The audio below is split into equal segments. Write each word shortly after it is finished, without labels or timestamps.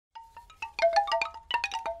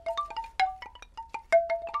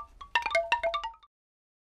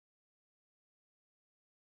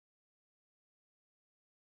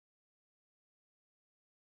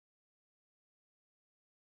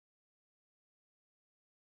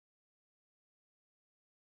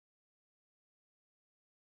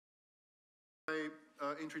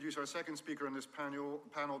I introduce our second speaker on this panel,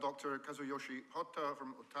 Dr. Kazuyoshi Hotta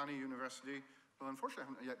from Otani University. Well, unfortunately,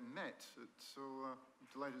 I haven't yet met, so I'm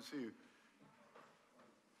delighted to see you.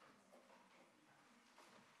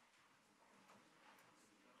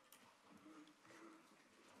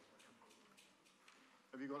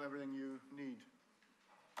 Have you got everything you need?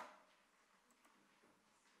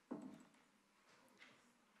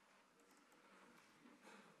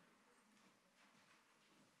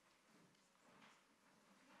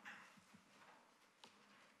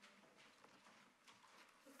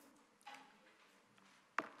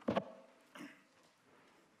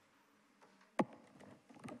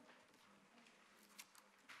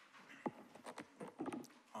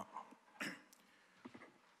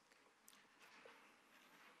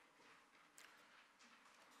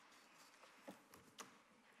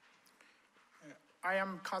 I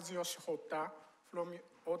am Kazuyoshi Hotta from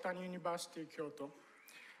Otani University, Kyoto.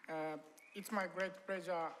 It's my great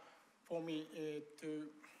pleasure for me to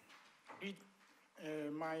read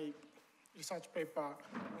my research paper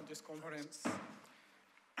on this conference.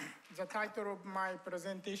 The title of my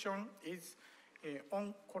presentation is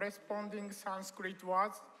On Corresponding Sanskrit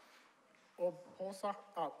Words of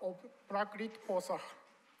Prakrit Posaha,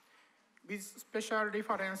 with special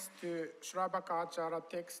reference to Śrāvakācāra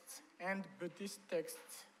texts and Buddhist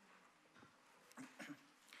texts.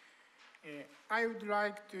 I would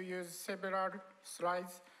like to use several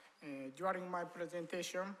slides during my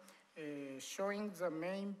presentation, showing the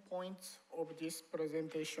main points of this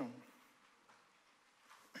presentation.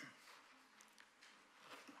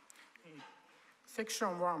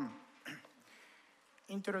 Section 1,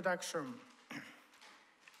 Introduction.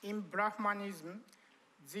 In Brahmanism,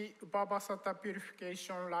 the Vyavahārabhāṣya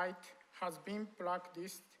purification rite has been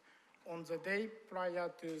practiced on the day prior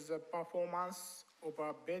to the performance of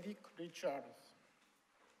a Vedic rituals.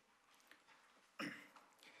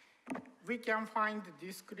 We can find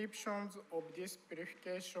descriptions of this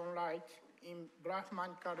purification rite in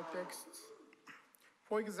Brahmanical texts.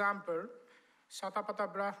 For example,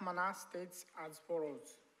 Shatapatha Brahmana states as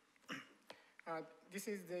follows. This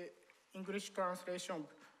is the English translation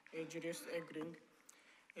of Julius Egling.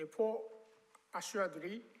 For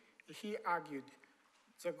assuredly, he argued,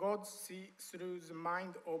 the gods see through the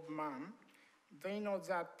mind of man. They know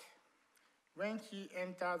that when he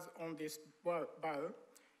enters on this bow,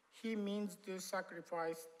 he means to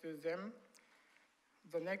sacrifice to them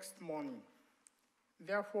the next morning.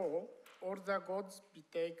 Therefore, all the gods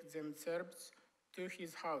betake themselves to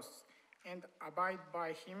his house and abide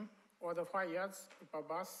by him or the fires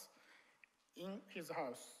upabas in his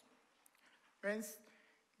house. Whence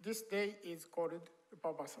this day is called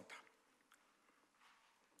Upavasata.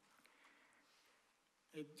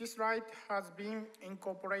 This rite has been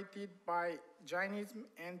incorporated by Jainism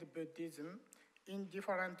and Buddhism in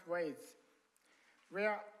different ways,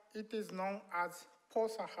 where it is known as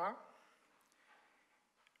Posaha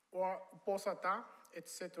or Posata,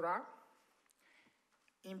 etc.,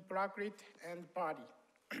 in Prakrit and Pali.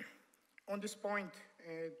 On this point,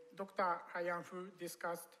 Dr. Haiyan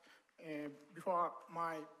discussed before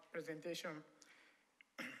my presentation.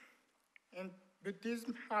 And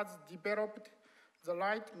Buddhism has developed the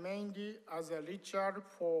rite mainly as a ritual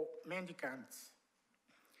for mendicants.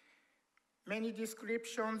 Many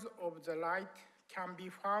descriptions of the rite can be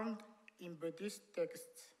found in Buddhist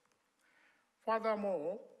texts.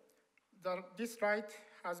 Furthermore, this rite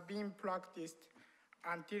has been practiced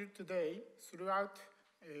until today throughout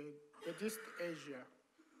Buddhist Asia.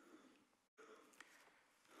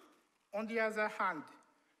 On the other hand,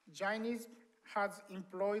 Jainism has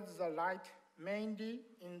employed the rite mainly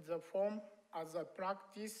in the form as a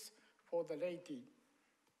practice for the laity.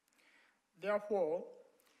 Therefore,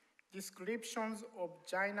 descriptions of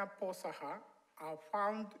Jaina Posaha are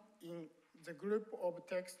found in the group of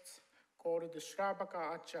texts called the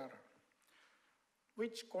Śrāvakācāra,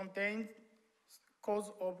 which contains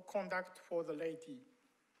codes of conduct for the laity.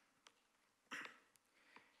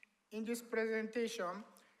 In this presentation,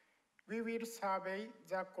 we will survey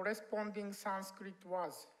the corresponding Sanskrit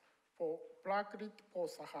words for Prakrit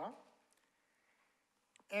Posaha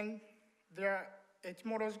and their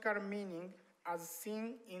etymological meaning as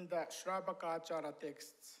seen in the Śrāvakācāra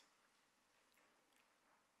texts.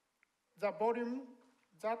 The volume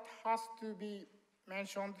that has to be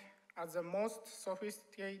mentioned as the most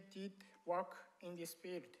sophisticated work in this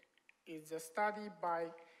field is the study by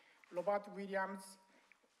Robert Williams,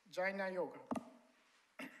 Jaina Yoga.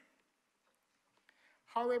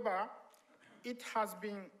 However, it has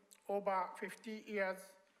been over 50 years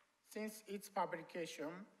since its publication,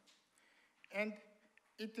 and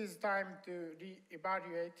it is time to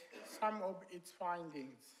re-evaluate some of its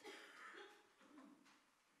findings.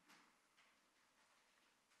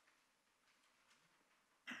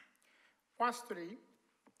 Firstly,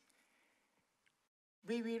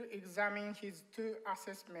 we will examine his two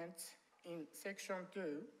assessments in section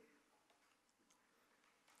 2.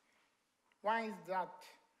 One is that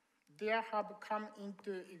there have come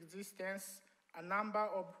into existence a number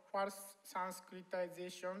of false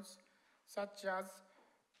Sanskritizations, such as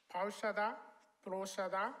Pauṣada,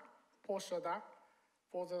 Proṣada, Posaha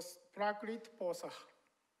for the Prakrit Posaha.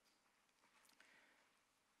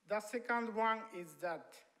 The second one is that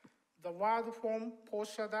the word form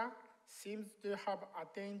Posaha seems to have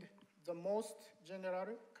attained the most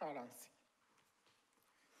general currency.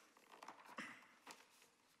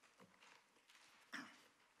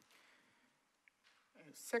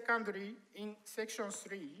 Secondly, in section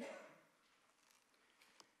 3,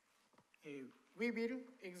 we will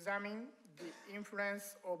examine the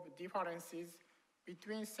influence of differences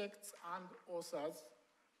between sects and authors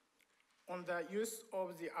on the use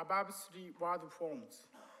of the above three word forms.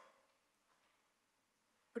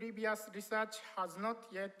 Previous research has not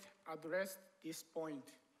yet addressed this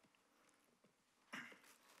point.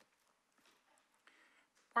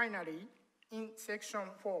 Finally, in section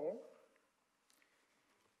 4,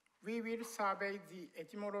 we will survey the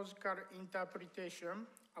etymological interpretation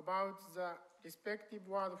about the respective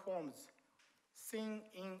word forms seen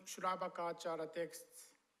in Śrāvakācāra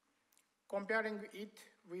texts, comparing it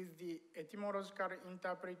with the etymological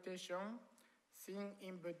interpretation seen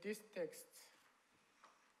in Buddhist texts.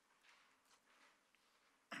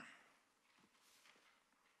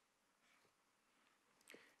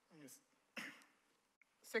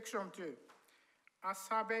 Section 2, a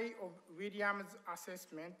survey of William's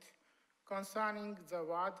assessment concerning the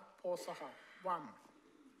word Posaha. 1.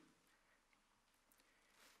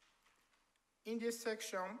 In this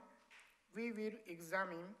section, we will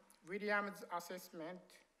examine William's assessment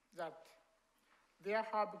that there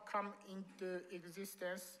have come into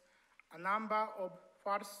existence a number of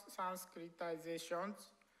false Sanskritizations,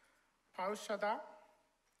 Pauṣada,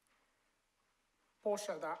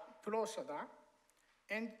 Proṣada,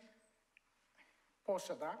 and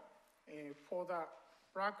Posaha for the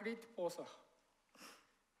Prakrit Posaha.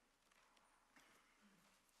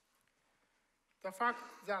 The fact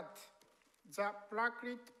that the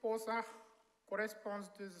Prakrit Posaha corresponds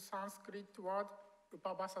to the Sanskrit word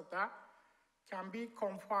Upavasata can be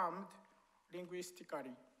confirmed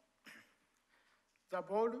linguistically. The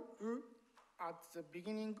vowel U at the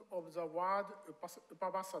beginning of the word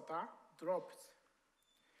Upavasata drops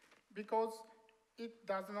because it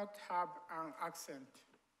does not have an accent.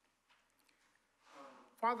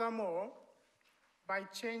 Furthermore, by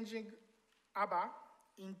changing Aba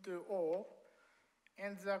into O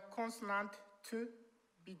and the consonant Tu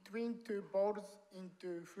between two vowels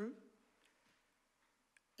into Fu,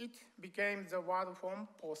 it became the word form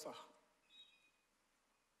Posaha.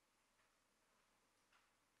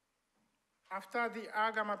 After the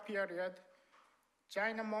Agama period,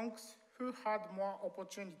 Jaina monks who had more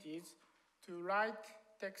opportunities to write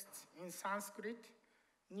texts in Sanskrit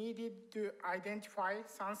needed to identify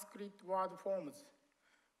Sanskrit word forms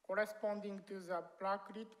corresponding to the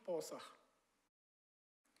Prakrit Posaha.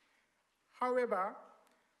 However,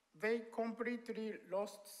 they completely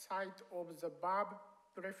lost sight of the verb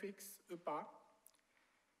prefix upa,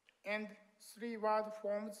 and three word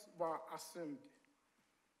forms were assumed,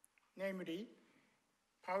 namely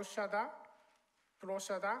Pauṣada,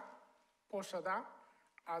 Proṣada, Posaha,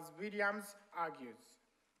 as Williams argues.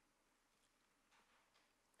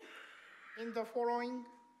 In the following,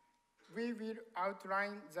 we will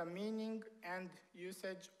outline the meaning and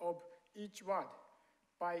usage of each word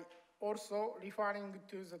by also referring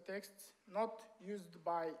to the texts not used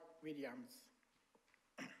by Williams.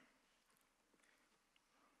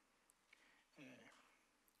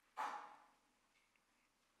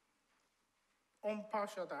 On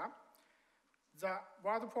Pauṣada, the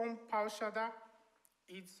word form Pauṣada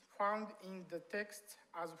is found in the text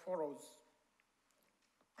as follows.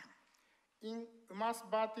 In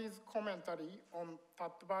Umasbhati's commentary on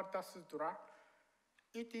Tattvartha Sutra,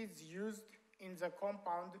 it is used in the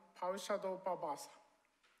compound Pauṣadopabhasa.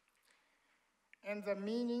 And the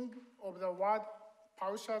meaning of the word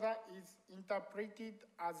Pauṣada is interpreted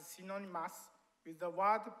as synonymous with the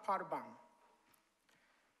word Parvan.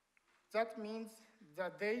 That means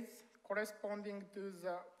the days corresponding to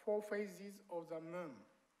the 4 phases of the moon.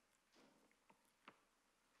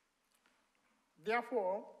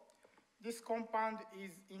 Therefore, this compound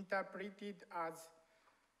is interpreted as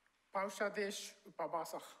Pauṣadesh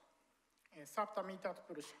Upavasa, Saptamitat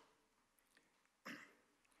Purusha.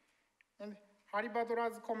 And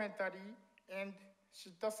Haribhadra's commentary and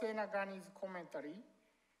Siddhasena Gani's commentary,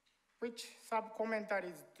 which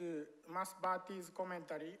sub-commentaries to Masbhati's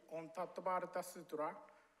commentary on Tattvartha Sutra,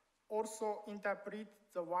 also interpret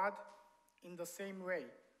the word in the same way.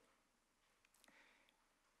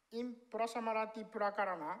 In Prasamarati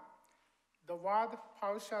Prakarana, the word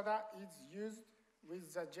Paushada is used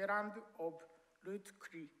with the gerund of root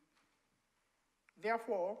kri.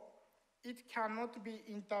 Therefore, it cannot be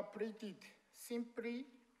interpreted simply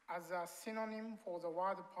as a synonym for the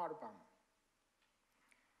word parvam.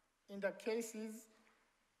 In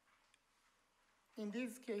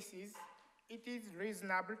these cases, it is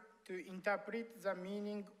reasonable to interpret the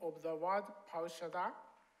meaning of the word paushada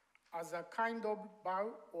as a kind of vow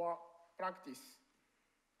or practice.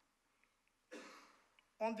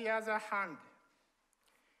 On the other hand,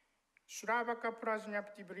 Śrāvaka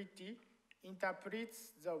Prajñapti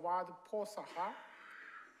interprets the word Posaha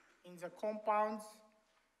in the compounds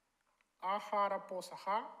Ahara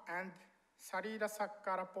Posaha and Sarira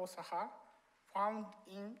Sakkara Posaha found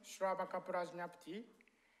in Śrāvaka Prajñapti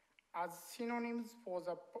as synonyms for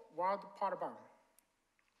the word parvam,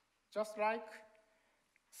 just like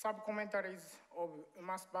sub-commentaries of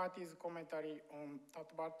Masbhati's commentary on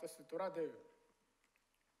Tattvartha Sutra do.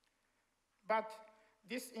 But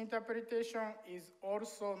this interpretation is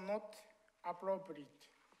also not appropriate.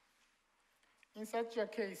 In such a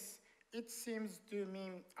case, it seems to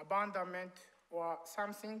mean abandonment or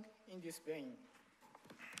something in this vein.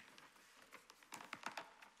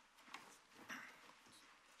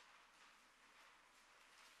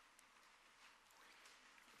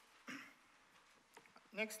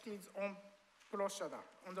 Next is on Proshada,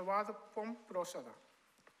 on the word form Proshada.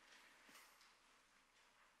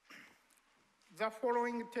 The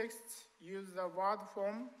following texts use the word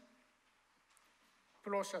form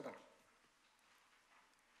Proshada.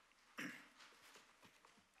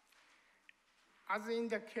 As in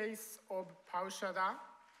the case of Paushada,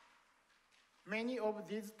 many of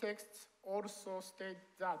these texts also state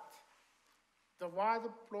that the word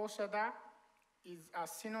Proshada is a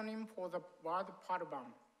synonym for the word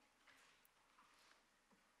parvam.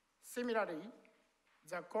 Similarly,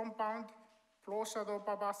 the compound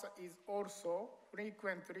Proshadopabhasa is also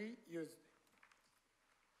frequently used.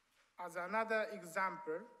 As another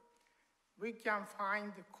example, we can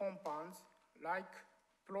find compounds like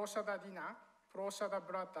Proshadadina,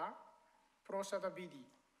 Proshadabrata, Proshadavidi.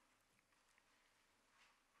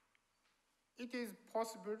 It is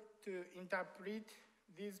possible to interpret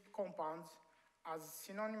these compounds as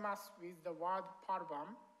synonymous with the word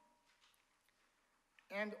parvam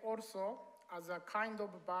and also as a kind of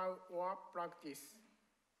vow or practice.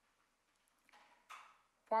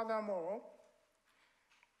 Furthermore,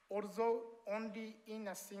 although only in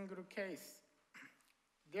a single case,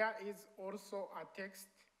 there is also a text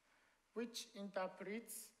which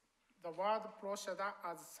interprets the word Proshada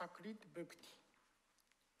as Sakrit Bhukti,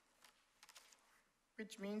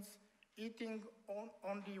 which means eating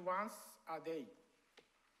only once a day.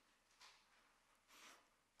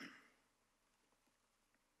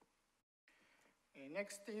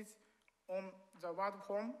 Next is on the word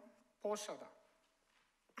form Poshada.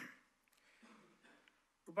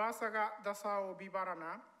 Ubasaga Dasao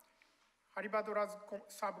Vivarana, Haribhadra's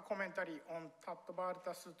sub-commentary on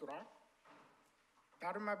Tattvartha Sutra,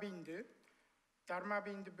 Dharma Bindu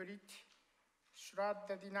Brit,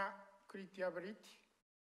 Shraddhadina Kritya Brit,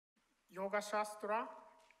 Yoga Shastra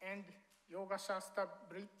and Yoga Shastra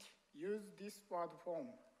Brit use this word form.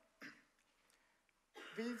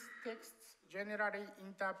 These texts generally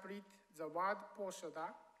interpret the word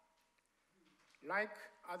Poshada, like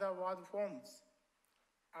other word forms,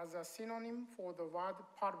 as a synonym for the word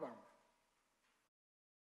parvam.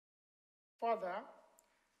 Further,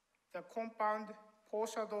 the compound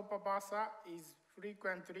Poshadopabhasa is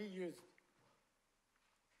frequently used.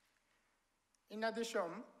 In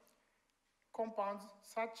addition, compounds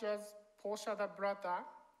such as Poshadabrata,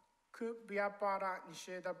 Vyapara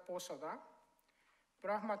Nisheda Poshada,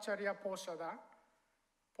 Brahmacharya Poshada,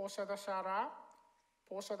 Posadashara,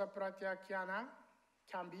 Posada Pratyakyana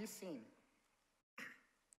can be seen.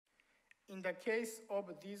 In the case of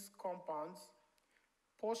these compounds,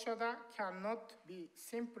 Poshada cannot be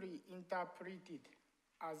simply interpreted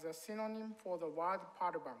as a synonym for the word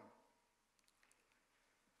parvam.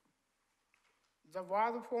 The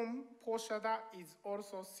word form Poshada is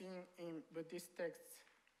also seen in Buddhist texts.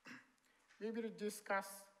 We will discuss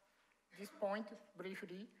this point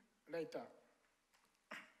briefly later.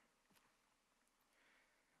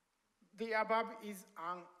 The above is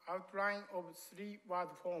an outline of 3 word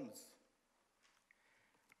forms.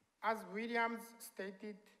 As Williams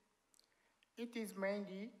stated, it is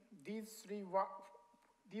mainly these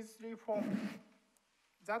three forms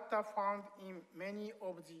that are found in many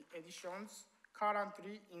of the editions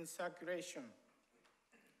currently in circulation.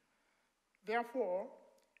 Therefore,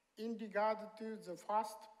 in regard to the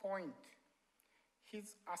first point,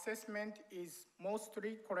 his assessment is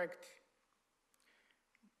mostly correct.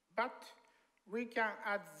 But we can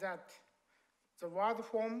add that the word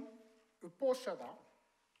form Ekapoṣadha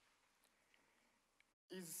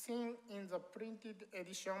is seen in the printed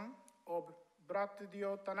edition of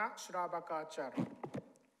Bratdyotana Śrāvakācāra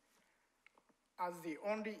as the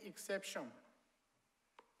only exception.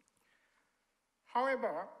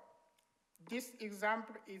 However, this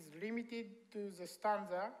example is limited to the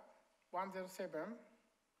stanza 107,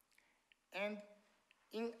 and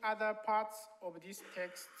in other parts of this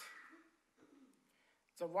text,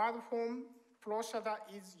 the word form Ekapoṣadha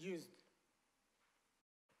is used.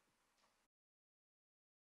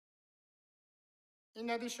 In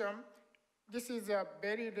addition, this is a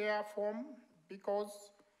very rare form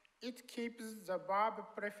because it keeps the verb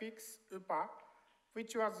prefix upa,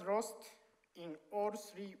 which was lost in all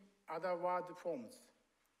three other word forms.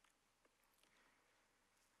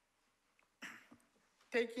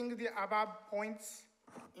 Taking the above points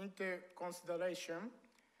into consideration,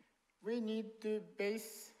 we need to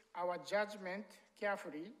base our judgment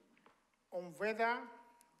carefully on whether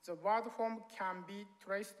the word form can be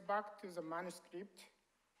traced back to the manuscript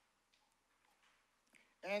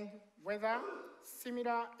and whether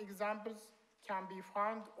similar examples can be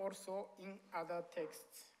found also in other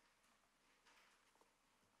texts.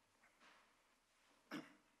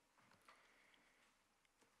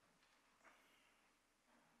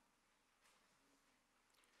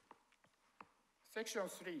 Section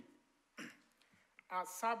 3, a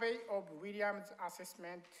survey of Williams'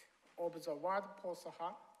 assessment of the word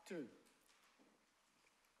Posaha 2.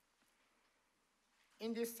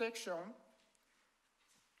 In this section,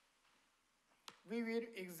 we will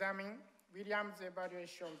examine Williams'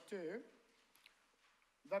 evaluation 2,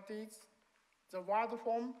 that is, the word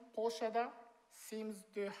form Ekapoṣadha seems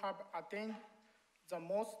to have attained the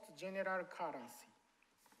most general currency.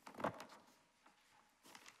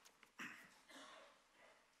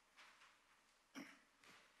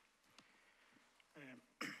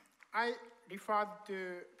 I referred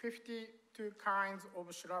to 52 kinds of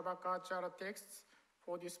Śrāvakācāra texts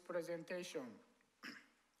for this presentation.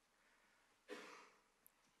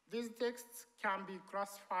 These texts can be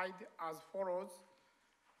classified as follows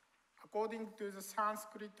according to the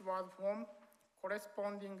Sanskrit word form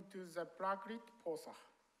corresponding to the Prakrit Posaha.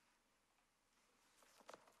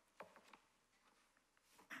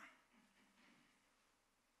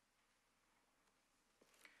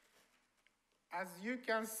 As you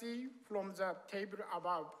can see from the table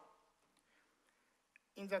above,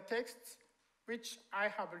 in the texts which I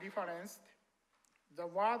have referenced, the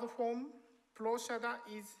word form Ekapoṣadha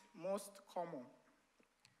is most common.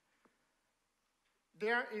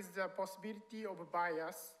 There is the possibility of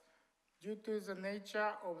bias due to the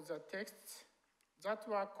nature of the texts that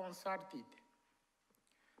were consulted.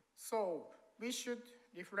 So we should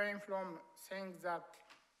refrain from saying that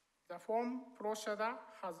the form Ekapoṣadha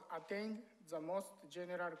has attained the most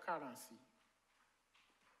general currency.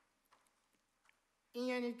 In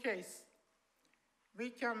any case, we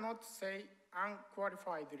cannot say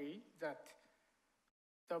unqualifiedly that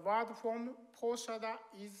the word form Ekapoṣadha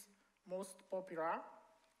is most popular,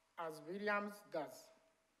 as Williams does.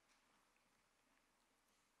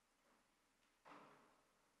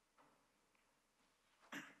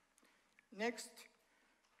 Next,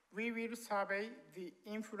 we will survey the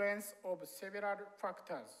influence of several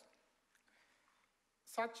factors,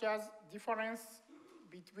 such as difference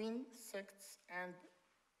between sects and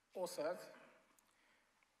authors,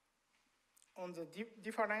 on the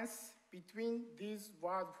difference between these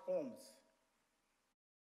word forms.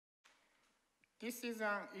 This is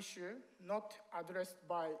an issue not addressed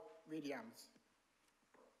by Williams.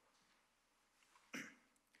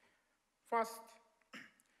 First,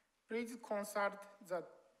 please consult the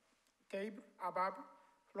table above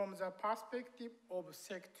from the perspective of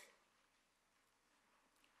sect.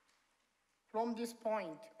 From this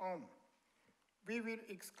point on, we will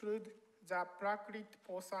exclude the Prakrit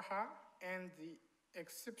Posaha and the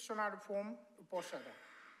exceptional form Ekapoṣadha.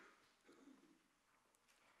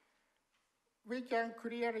 We can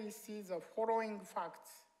clearly see the following facts.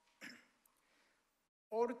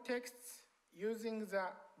 All texts using the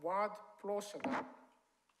word Ekapoṣadha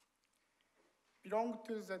belong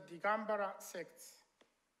to the Digambara sects.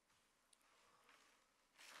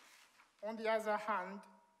 On the other hand,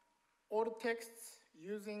 all texts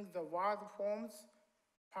using the word forms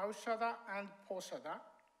Pauṣada and Posaha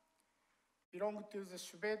belong to the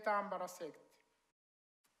Śrāvakācāra sect.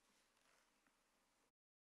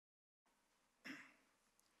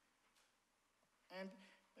 And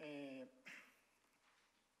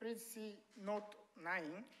please see note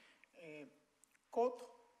 9, Kyoto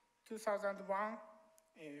 2001,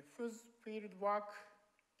 whose field work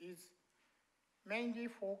is mainly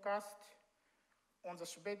focused on the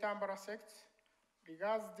Śrāvakācāra sect,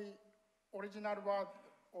 regards the original word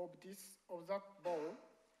of that bowl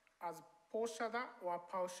as Posaha or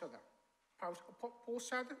Pauṣada.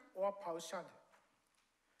 Posaha or Pauṣada.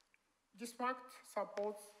 This fact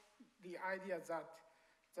supports the idea that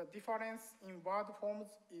the difference in word forms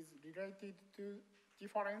is related to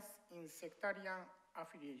difference in sectarian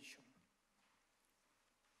affiliation.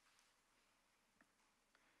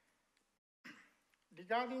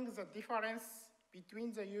 Regarding the difference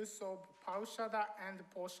between the use of Pauṣada and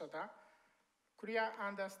Posaha, clear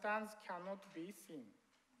understanding cannot be seen.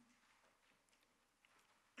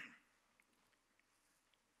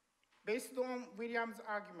 Based on William's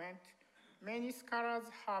argument, many scholars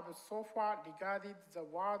have so far regarded the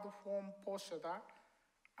word form Posaha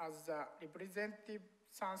as the representative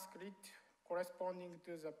Sanskrit corresponding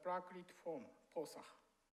to the Prakrit form Posaha.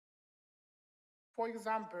 For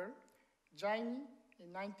example, Jaini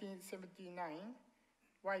in 1979,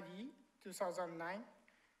 Wiley 2009,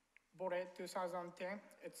 Bore 2010,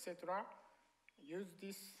 etc. use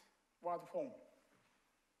this word form.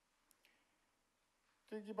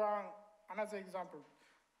 To give another example,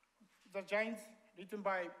 the Jains written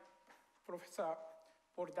by Professor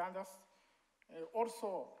Paul Dundas,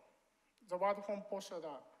 also the word form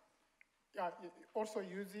Posaha, also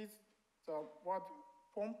uses the word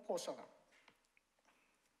form Posaha,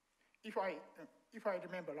 if I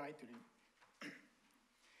remember rightly.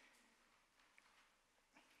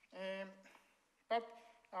 But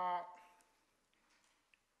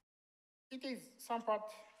it is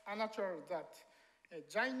somewhat unnatural that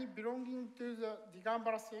Jaini belonging to the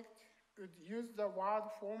Digambara sect would use the word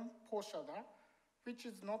form Posaha, which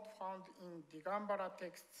is not found in Digambara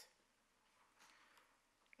texts.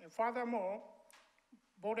 And furthermore,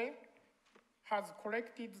 Bore has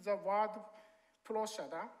corrected the word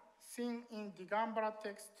Prajñā seen in Digambara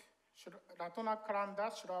text Ratanakaranda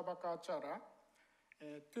Śrāvakācāra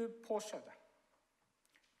to Posaha,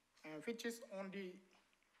 which is only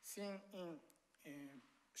seen in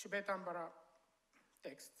Śrāvakācāra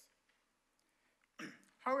texts.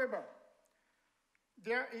 However,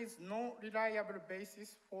 there is no reliable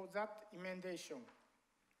basis for that emendation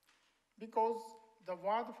because the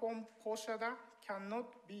word form Posaha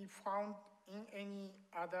cannot be found in any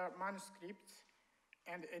other manuscripts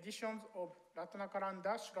and editions of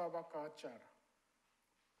Ratanakaranda Śrāvakācāra.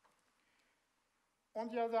 On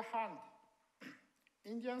the other hand,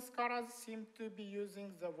 Indian scholars seem to be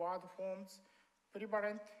using the word forms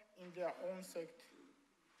prevalent in their own sect.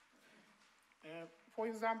 For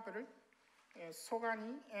example,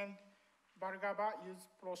 Sogani and Bhargava use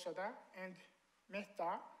Prajñā, and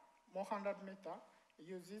Mehta, Mohanlal Mehta,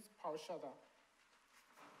 uses Pauṣada.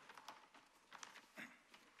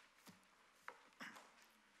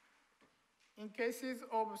 In cases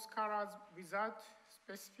of scholars without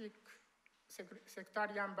specific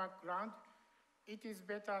sectarian background, it is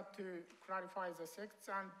better to clarify the sects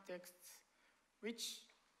and texts which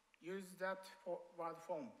use that word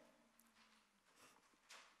form.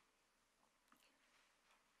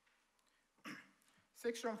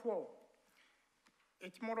 Section 4,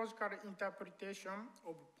 etymological interpretation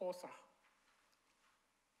of Posaha.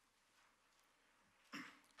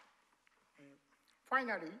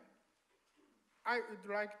 Finally, I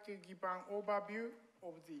would like to give an overview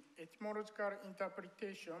of the etymological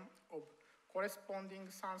interpretation of corresponding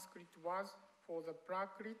Sanskrit words for the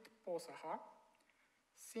Prakrit Posaha,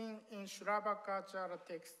 seen in Śrāvakācāra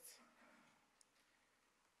texts.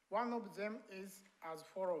 One of them is as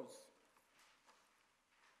follows.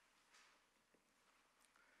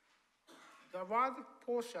 The word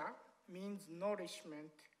Posha means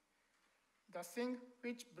nourishment, the thing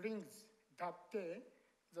which brings datte,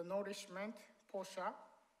 the nourishment, Posha,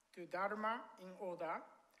 to Dharma in order,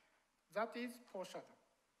 that is Posaha.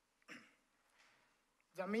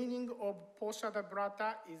 The meaning of Posaha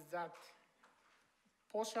Brata is that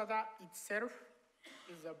Posaha itself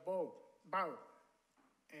is a bow,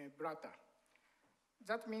 Brata.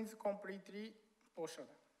 That means completely Posaha.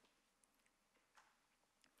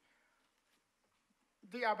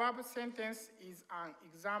 The above sentence is an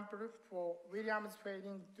example for William's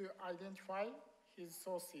failing to identify his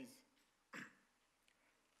sources.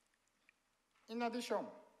 In addition,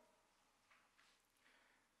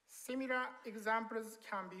 Similar examples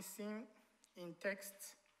can be seen in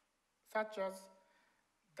texts such as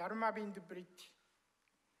Dharmabind Vritti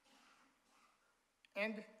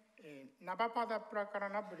and Navapada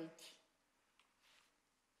Prakarana Vritti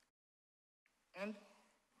and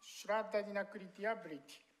Śrāvakācāra Kritya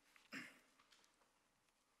Vritti,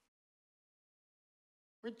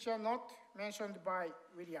 which are not mentioned by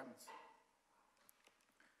Williams.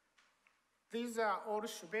 These are all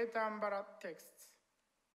Shvetambara texts.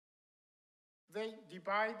 They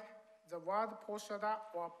divide the word Posaha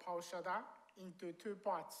or Paushada into two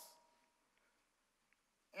parts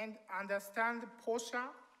and understand Posha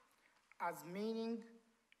as meaning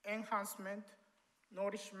enhancement,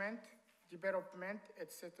 nourishment, development,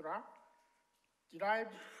 etc.,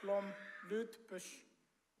 derived from root push.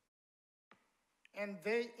 And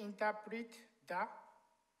they interpret Da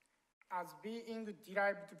as being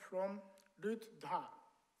derived from root dha.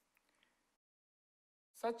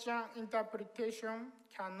 Such an interpretation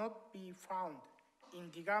cannot be found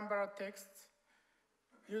in Digambara texts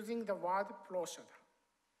using the word Proshada.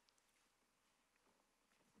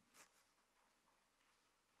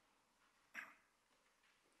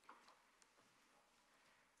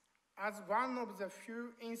 As one of the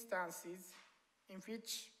few instances in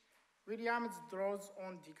which Williams draws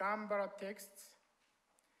on Digambara texts,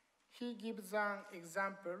 he gives an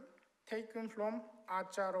example taken from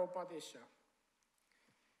Acharopadesha.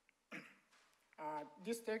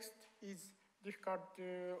 This text is difficult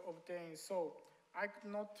to obtain, so I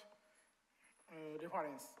could not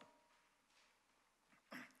reference.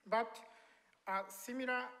 But a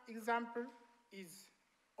similar example is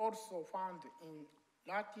also found in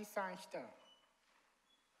Rati Sanhita.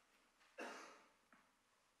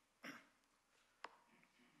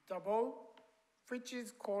 The bow, which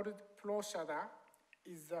is called Proshada,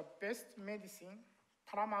 is the best medicine,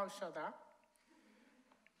 Paramaushada,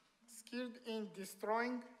 skilled in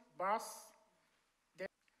destroying birth.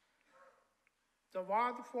 The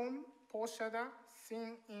word form Poshada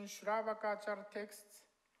seen in Śrāvakācāra texts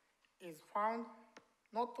is found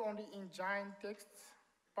not only in Jain texts,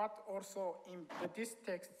 but also in Buddhist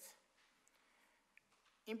texts.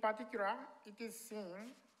 In particular, it is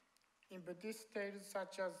seen in Buddhist tales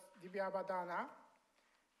such as Vyavahārabhāṣya,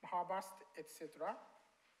 Mahabharata, etc.,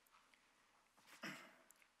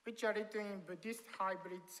 which are written in Buddhist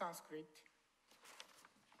hybrid Sanskrit.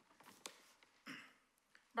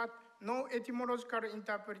 But no etymological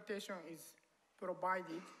interpretation is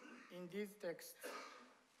provided in these texts.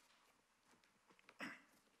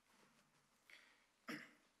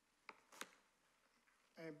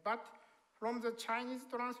 But from the Chinese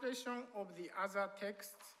translation of the other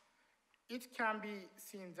texts, it can be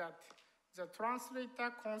seen that the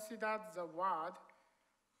translator considered the word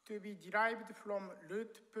to be derived from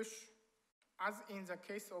root push, as in the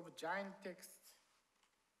case of Jain texts.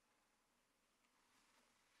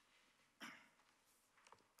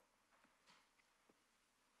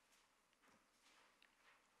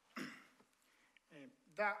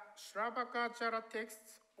 The Śrāvakācāra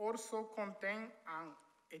texts also contain an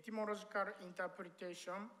etymological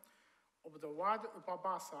interpretation of the word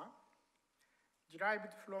upabhasa,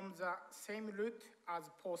 derived from the same root as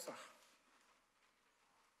Posaha.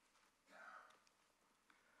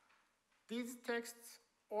 These texts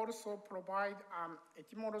also provide an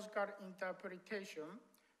etymological interpretation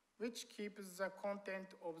which keeps the content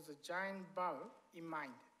of the Jain vow in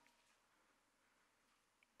mind.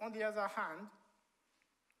 On the other hand,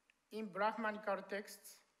 in Brahmanical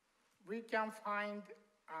texts, we can find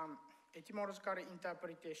an etymological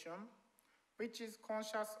interpretation which is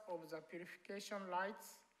conscious of the purification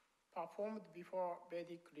rites performed before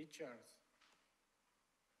Vedic rituals.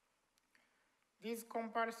 These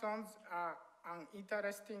comparisons are an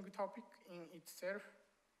interesting topic in itself,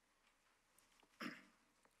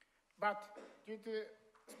 but due to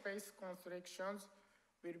space constrictions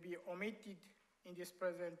will be omitted in this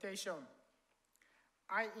presentation.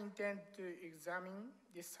 I intend to examine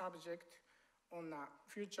this subject on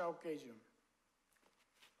a future occasion.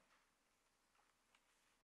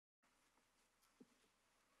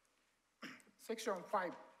 Section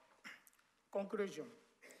 5, conclusion.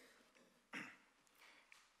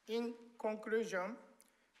 In conclusion,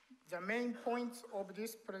 the main points of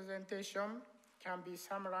this presentation can be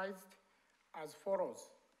summarized as follows.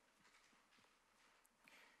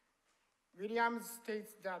 Williams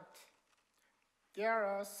states that there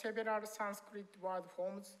are several Sanskrit word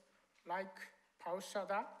forms like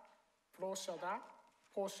Paushada, Proshada,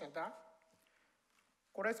 Poshada,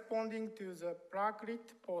 corresponding to the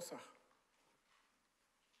Prakrit Posaha.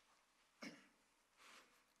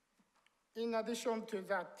 In addition to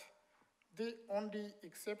that, The only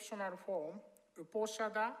exceptional form,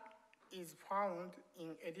 Ekapoṣadha, is found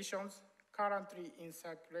in editions currently in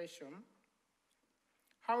circulation.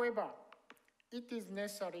 However, it is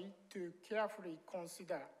necessary to carefully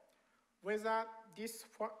consider whether this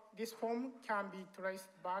form can be traced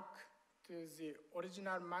back to the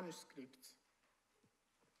original manuscripts.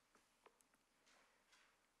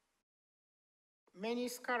 Many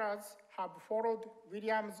scholars have followed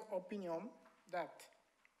William's opinion that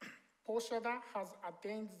Posaha has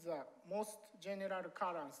attained the most general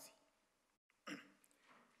currency.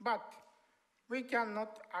 But we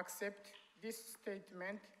cannot accept this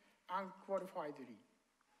statement unqualifiedly.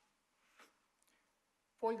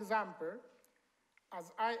 For example,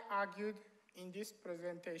 as I argued in this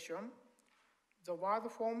presentation, the word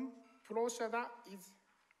form Posaha is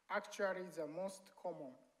actually the most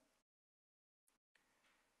common.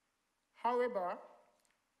 However,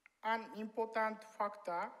 an important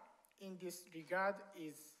factor in this regard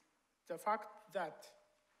is the fact that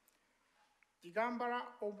Digambara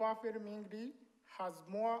overwhelmingly has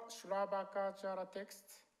more Śrāvakācāra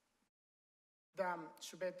texts than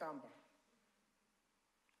Shvetambara.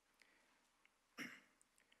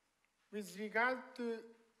 With regard to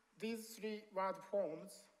these three word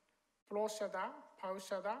forms, Posaha,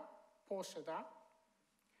 Posaha, Posaha,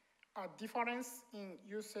 a difference in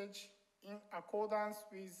usage in accordance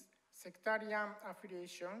with sectarian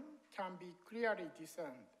affiliation can be clearly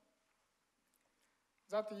discerned.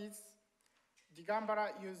 That is,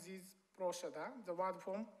 Digambara uses Posaha, the word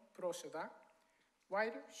form Posaha,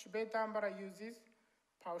 while Shvetambara uses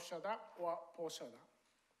Posaha or Posaha.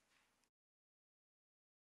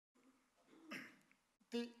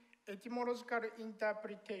 The etymological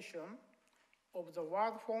interpretation of the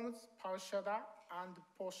word forms Posaha and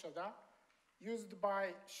Posaha used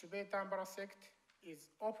by Shvetambara sect is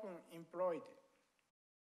often employed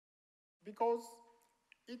because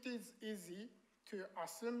it is easy to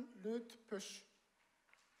assume root push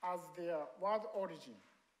as their word origin.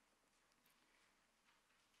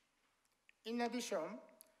 In addition,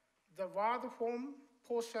 the word form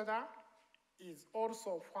Posaha is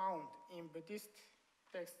also found in Buddhist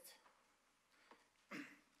texts,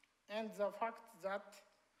 and the fact that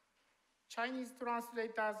Chinese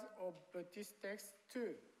translators of Buddhist texts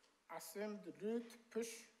too assumed root push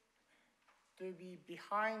to be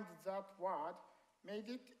behind that word made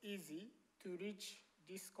it easy to reach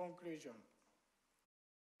this conclusion.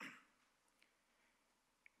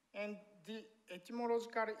 And the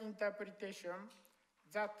etymological interpretation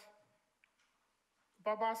that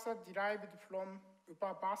upabhasa derived from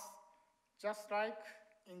upabhas, just like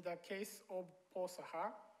in the case of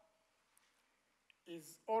Posaha,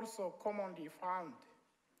 is also commonly found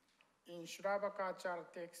in Śrāvakācāra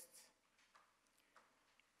texts.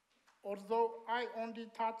 Although I only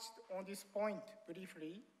touched on this point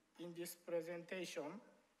briefly in this presentation,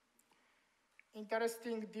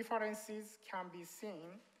 interesting differences can be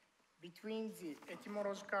seen between the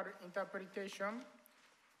etymological interpretation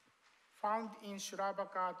found in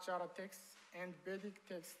Śrāvakācāra texts and Vedic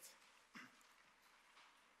texts.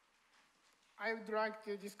 I would like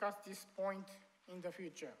to discuss this point in the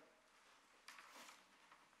future.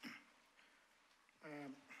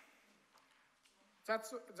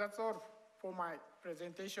 That's all for my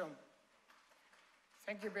presentation.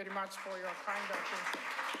 Thank you very much for your kind attention.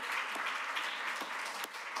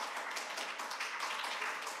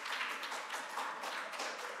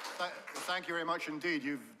 Thank you very much indeed.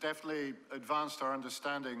 You've definitely advanced our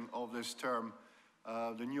understanding of this term.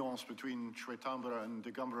 The nuance between Shvetambara and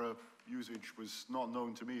Digambara usage was not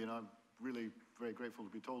known to me, and I'm really very grateful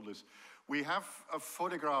to be told this. We have a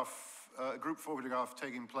photograph, a group photograph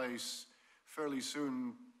taking place fairly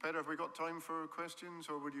soon. Peter, have we got time for questions,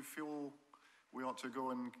 or would you feel we ought to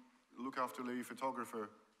go and look after the photographer?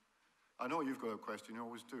 I know you've got a question, you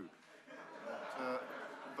always do.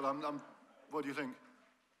 But what do you think?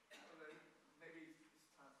 Maybe it's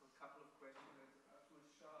time for a couple of questions. Atul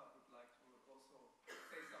Shah would like to also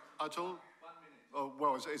say something. Atul? 1 minute. Oh,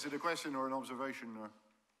 well, is it a question or an observation? Or?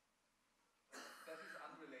 That is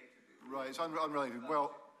unrelated. Right, it's unrelated.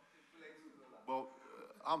 Well, it relates to the last.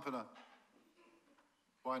 Ampana,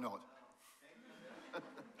 why not?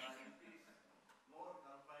 More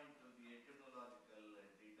confined to the etymological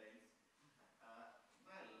details.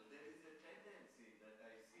 Well, there is a tendency that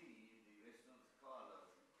I see in the Western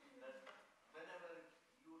scholars that whenever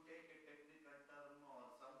you take a technical term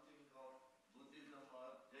or something of Buddhism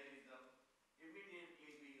or Jainism,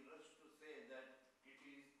 immediately we rush to say that it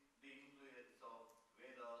is the influence of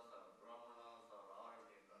Vedas or Brahmanas or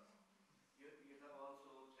Aranyakas. You have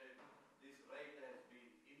also said this right has been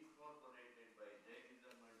informed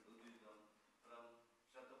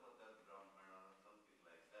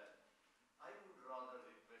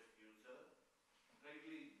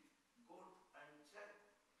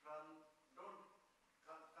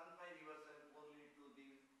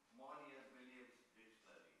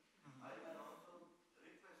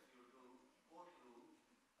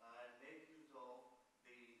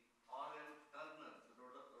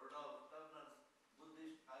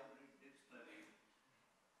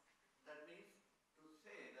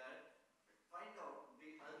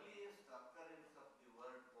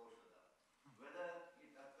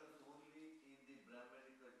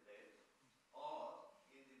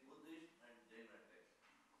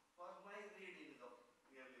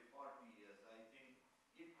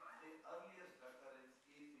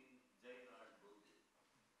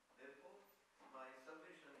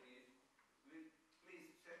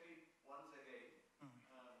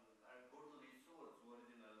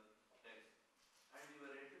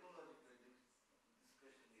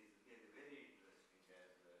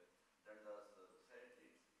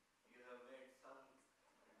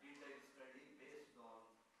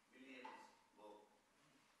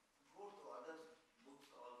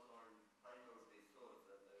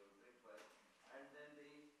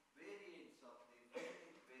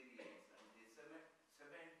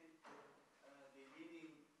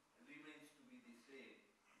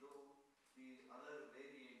other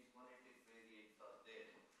variants, phonetic variants are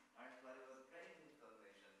there. And for your kind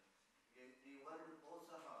information, the word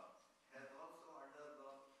Posaha has also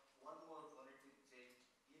undergone one more phonetic change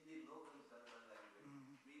in the local Kannada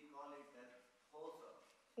language. We call it as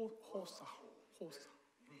Hossa. Hossa.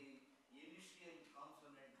 The initial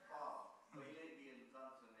consonant ha, bilabial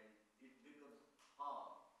consonant, it becomes ha,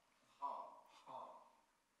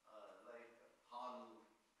 like halu.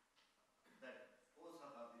 That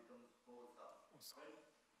Posaha becomes Hossa. But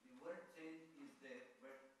the word change is there,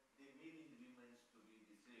 but the meaning remains to be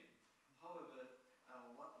the same. However,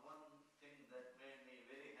 one thing that made me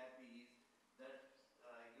very happy is that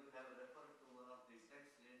you have referred to one of the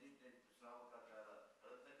texts edited Śrāvakācāra,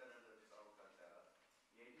 Śrāvakācāra,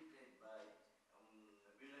 edited by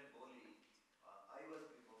Willem Boli. I was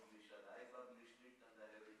the publisher. I published it and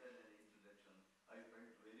I have written an introduction. I felt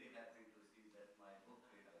very happy to see that my book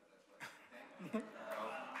is referred. Thank you.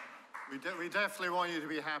 We definitely want you to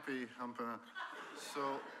be happy, Hampana.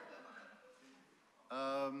 So,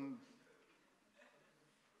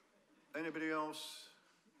 anybody else?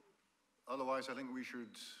 Otherwise, I think we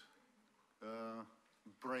should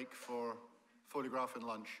break for photograph and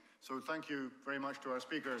lunch. So thank you very much to our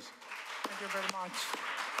speakers. Thank you very much.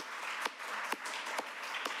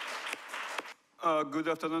 Good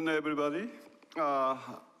afternoon, everybody.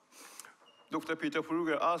 Dr. Peter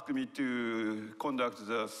Fruger asked me to conduct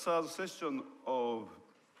the third session of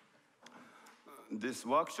this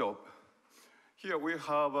workshop. Here we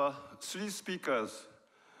have 3 speakers.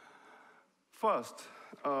 First,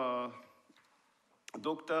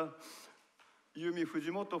 Dr. Yumi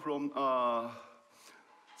Fujimoto from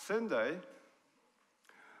Sendai.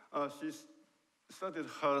 She started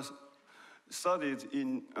her studies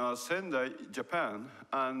in Sendai, Japan,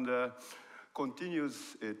 and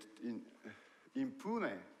continues it in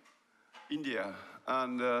Pune, India,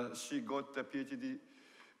 and she got a PhD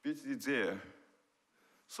there.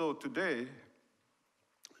 So today,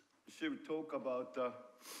 she will talk about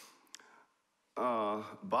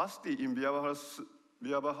Vasati in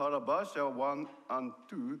Vyavahārabhāṣya 1 and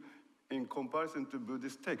 2 in comparison to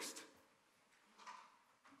Buddhist text.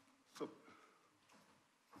 So,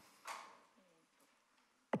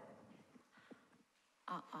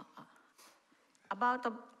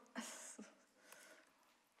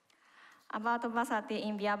 About Vasati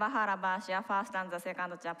in Vyavahārabhāṣya, first and the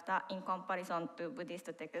second chapter in comparison to Buddhist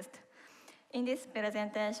text. In this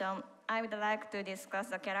presentation, I would like to discuss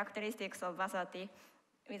the characteristics of Vasati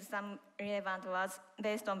with some relevant words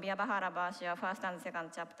based on Vyavahārabhāṣya, first and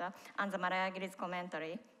second chapter, and the Malaya's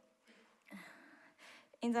commentary.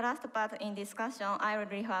 In the last part in discussion, I will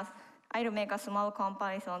make a small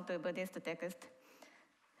comparison to Buddhist text.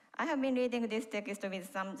 I have been reading this text with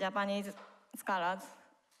some Japanese scholars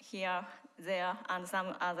here, there, and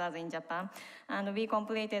some others in Japan, and we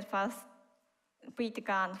completed first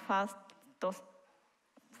Pitaka and first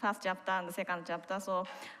chapter and the second chapter, so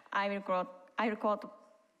I will quote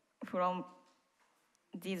from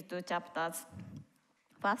these 2 chapters.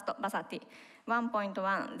 First, Vasati.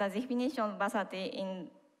 1.1, the definition of Vasati in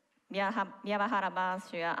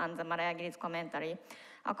Vyavahārabhāṣya and the Malaya's commentary.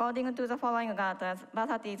 According to the following authors,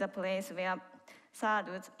 Vasati is a place where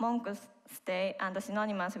sadhus, monks stay and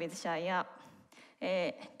synonymous with Shaya.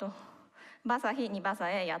 バサヒにバ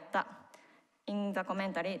サへやった。In the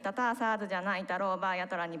commentary, タタサードじゃないだろうばや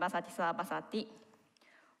とらにバサティサーバサティ。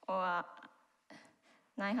Or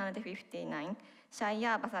 959,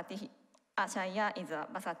 Shaya Vasati, Shaya is a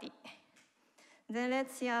Vasati. Then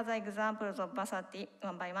let's hear the examples of Vasati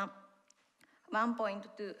one by one.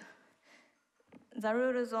 1.2. The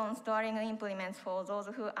rules on storing implements for those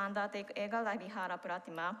who undertake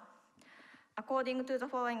ekamaṇḍalī. According to the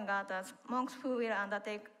following authors, monks who will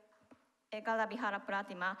undertake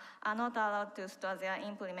ekamaṇḍalī are not allowed to store their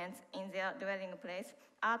implements in their dwelling place.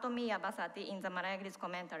 Atomiya Vasati in the Malaya's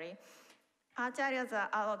commentary. Acharyas are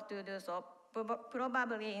allowed to do so,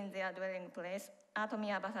 probably in their dwelling place.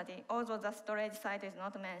 Atomiya Vasati, although the storage site is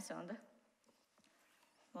not mentioned.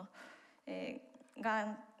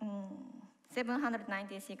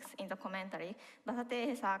 796 in the commentary.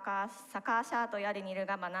 Vasate sakasha to yadi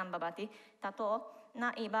nirgama nambavati. Tato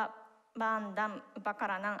na iba bandam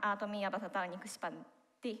upakaranam atomiya vasata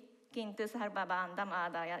nikushpati. Kintu sarva bandam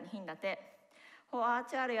adaya hindate. For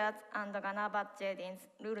acharyas and Ganabhajjadins,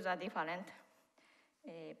 rules are different.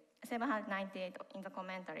 798 in the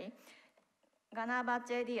commentary.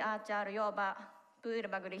 Ganabhajjadi acharyo ba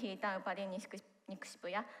purva grihita upadin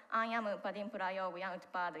nikshpuya anyam upadin prayogyam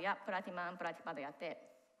utpadaya pratimam pratipadayate.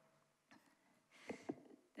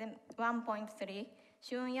 Then 1.3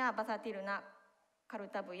 Shunya Vasatiruna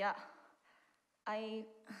Karutabuya I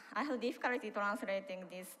have difficulty translating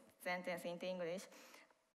this sentence into English.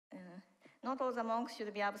 Not all the monks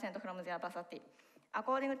should be absent from their Vasati.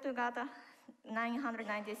 According to Gata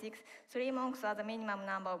 996, 3 monks are the minimum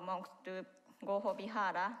number of monks to go for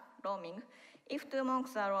vihara, roaming. If 2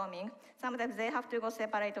 monks are roaming, sometimes they have to go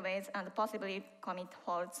separate ways and possibly commit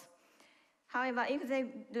faults. However, if they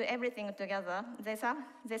do everything together, they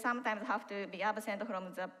sometimes have to be absent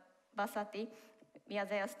from the Vasati where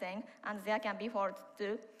they are staying, and there can be faults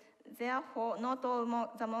too. Therefore, not all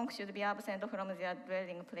the monks should be absent from their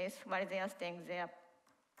dwelling place while they are staying there.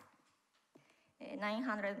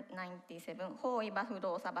 997, Hoiba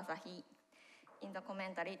Fudosa Vasahi. In the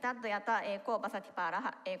commentary, Tad yata eko Vasati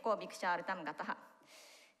paraha, eko bhikshartam gataha.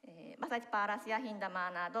 Vasati parasya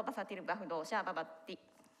hindamana do Vasatir Bahudosha babati.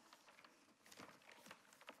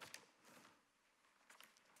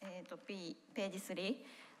 Page 3.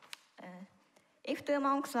 If 2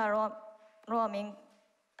 monks are roaming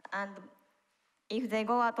and if they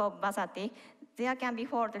go out of Vasati, there can be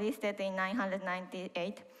fault listed in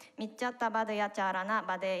 998. Micchatta badaya charana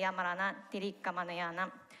badeya marana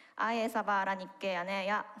tirikkamanayana aye sabara nikkeyane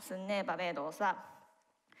ya sunne bavedosa.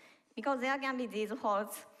 Because there can be these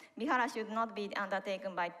faults, vihara should not be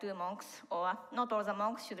undertaken by 2 monks, or not all the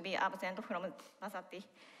monks should be absent from Vasati.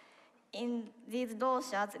 In these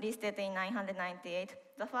doshas listed in 998,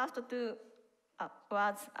 the first 2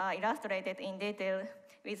 words are illustrated in detail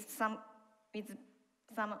with some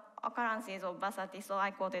occurrences of Vasati, so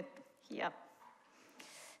I quoted here.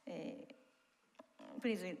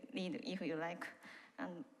 Please read if you like.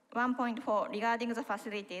 And 1.4, regarding the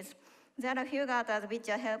facilities, there are few gathas which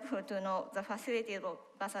are helpful to know the facilities of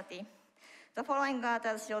Vasati. The following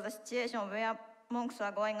gathas show the situation where monks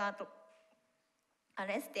are going out a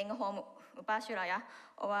resting home upashuraya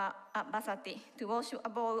or Vasati to wash a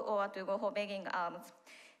bowl or to go for begging alms.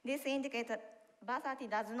 This indicates that Vasati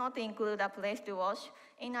does not include a place to wash.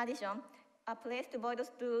 In addition, a place to boil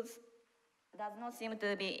stools does not seem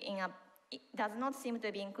to be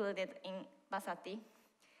included in Vasati.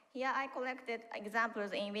 Here I collected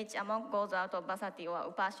examples in which a monk goes out of Vasati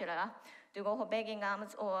or upashuraya to go for begging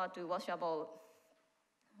alms or to wash a bowl.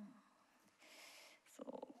 So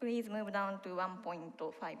please move down to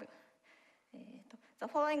 1.5. The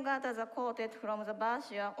following gathas are quoted from the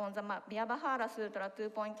Bhāṣya on the Vyavahāra Sutra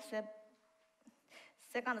 2.7,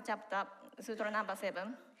 second chapter, Sutra number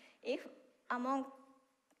 7. If a monk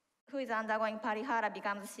who is undergoing parihara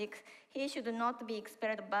becomes sick, he should not be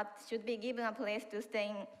expelled but should be given a place to stay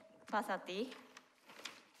in Vasati.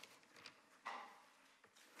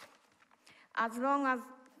 As long as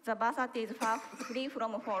the Vasati is far free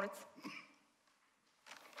from faults.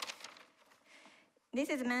 This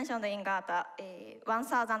is mentioned in Gata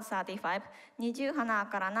 1035, Niju hana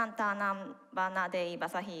kara nanta nam bana dei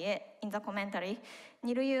basahiye. In the commentary,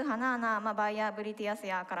 Niruyu hana na mabaya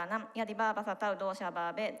britiasya karanam yadiba basatau dosha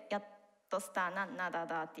babe yattostana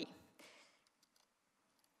nadadati.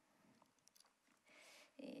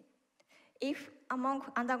 If a monk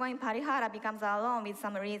undergoing parihara becomes alone with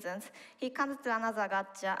some reasons, he comes to another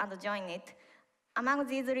gacha and joins it. Among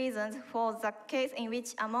these reasons, for the case in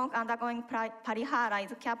which a monk undergoing parihara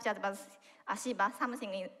is captured by a Shiva,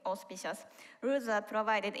 something auspicious, rules are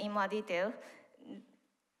provided in more detail.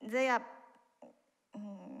 They are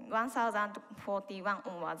 1041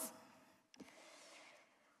 onwards.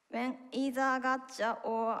 When either a gacha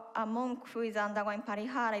or a monk who is undergoing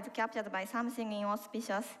parihara is captured by something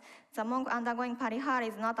inauspicious, the monk undergoing parihara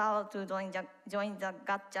is not allowed to join the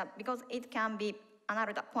gacha because it can be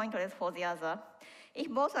another pointless for the other. If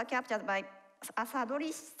both are captured by a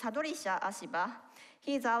Sadorisha Ashiva,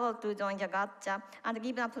 he is allowed to join the gacha and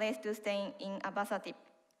given a place to stay in a Vasati.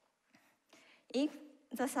 If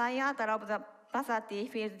the Sayatara of the Vasati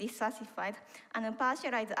feels dissatisfied and a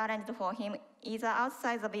parcela is arranged for him either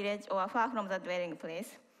outside the village or far from the dwelling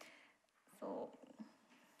place. So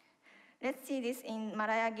let's see this in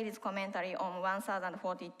Malayagiri's commentary on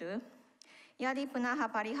 1042. Yadi punaha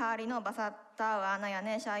parihari no basata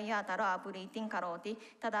anayane shayataro apuritin karoti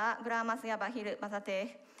tada gramasya bahir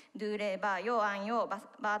basate dure ba yo an yo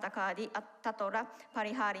batakadi tatora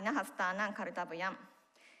parihari na hastanan kartabuyam.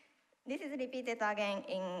 This is repeated again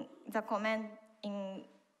in the comment in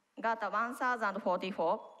Gata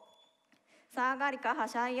 1044. Sagarika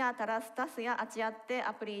hashayatara stasya achiate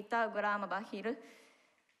aprita grama bahir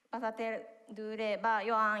basate dure ba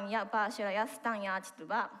yo an ya pashira yastan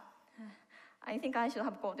yachtuba. I think I should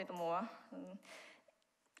have quoted more.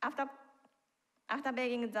 After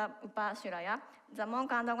begging the Upashuraya, the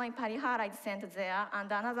monk undergoing parihara is sent there,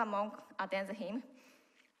 and another monk attends him.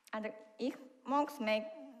 And if monks make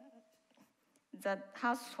the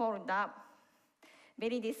householder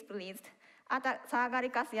very displeased. Ata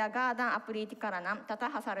Sagarikasya Gadan Apriti Karanam, Tata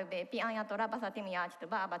Hasarbe, Pianatora Basatim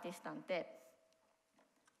Yachtuba Batistante.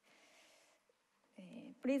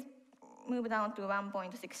 Please move down to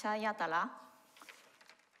 1.6 Shayatara.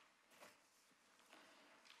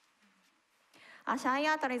 A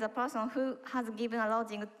Shayatara is a person who has given a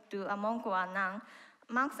lodging to a monk or a nun.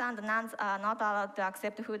 Monks and nuns are not allowed to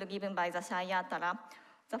accept food given by the Shayatara.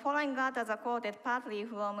 The following gathas are quoted partly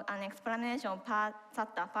from an explanation of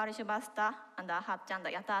Satta, Parishvasta, and Hatchanda,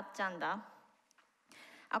 Yatachanda.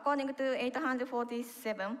 According to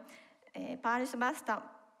 847, Parishvasta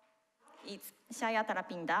is Shayatara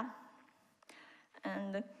Pinda,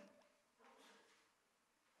 and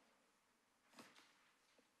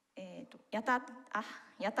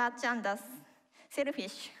Yatachanda's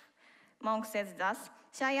selfish monk says thus,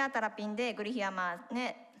 Shayatara Pinde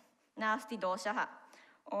Grihiyamane Nasti Doshaha.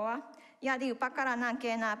 Or Yadi Upakara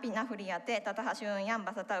Kena Pinafuriate, Tatahashun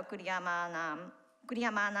Basata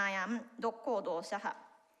Kuriyamanayam Doko Doshaha.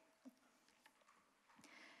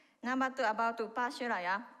 Number 2, about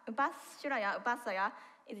Upashraya. Upasaya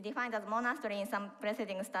is defined as monastery in some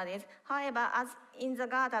preceding studies. However, as in the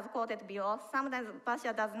gathas quoted below, sometimes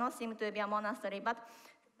Upasya does not seem to be a monastery, but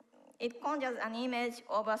it conjures an image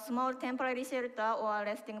of a small temporary shelter or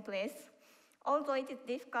resting place. Although it is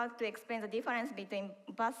difficult to explain the difference between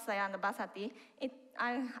Upasaya and Vasati,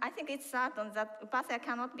 I think it's certain that Upasaya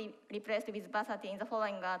cannot be replaced with Vasati in the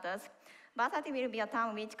following gathas. Vasati will be a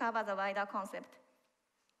term which covers a wider concept.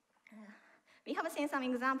 We have seen some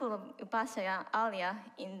examples of Upasaya earlier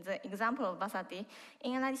in the example of Vasati.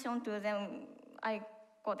 In addition to them, I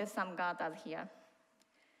quoted some gathas here.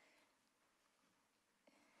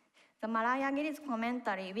 The Malayagiri's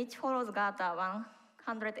commentary, which follows Gatha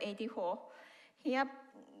 184, here,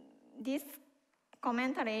 this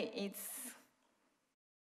commentary is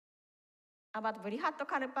about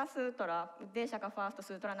Brihattokalpa Sutra, Deshaka First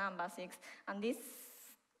Sutra number 6, and this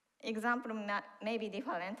example may be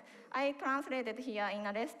different. I translated here in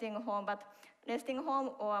a resting home, but resting home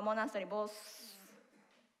or a monastery, both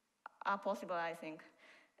are possible, I think.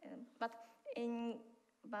 But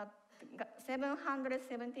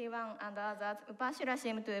 771 and others, Upashira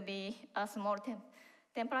seem to be a small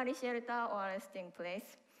temporary shelter or resting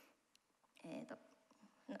place.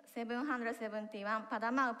 771,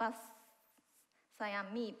 Padama Upasaya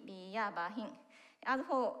Mi Vyavahārabbhāṣya. As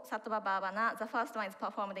for Sattva Bhavana, the first one is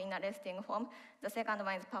performed in a resting home, the second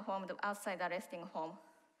one is performed outside the resting home.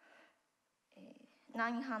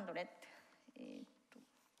 900.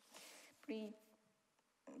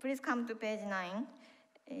 Please come to page 9.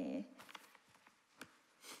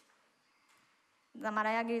 The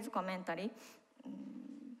Malayagiri's commentary.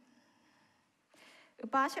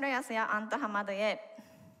 Upashrayasya antahamadaye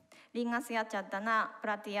lingasya chaddana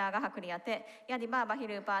pratyaga hakriyate yadiba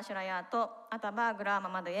bahiru upashraya to ataba grama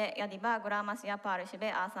madaye yadiba gramasya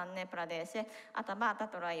parishibe asanne pradeshe ataba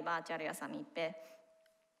tatoraiba acharya samippe.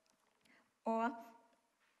 Or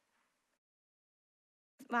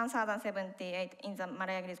 1078 in the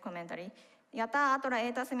Malayagiri's commentary. Yata atora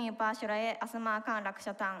etasmi upashraye asmakan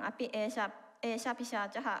rakshatan api esha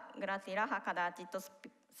pishachaha gratiraha kadachito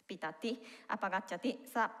spitati apagacchati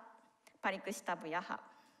sa parigraha.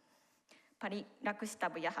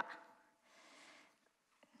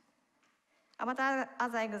 About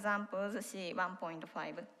other examples, see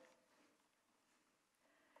 1.5.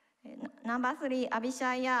 Number 3,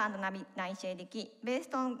 Abhishaya and Naishediki.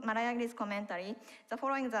 Based on Malayagiri's commentary, the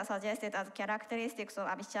following are suggested as characteristics of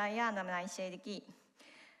Abhishaya and Naishediki.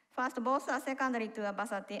 First, both are secondary to a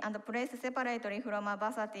Vasati and placed separately from a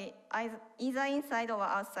Vasati, either inside or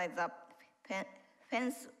outside the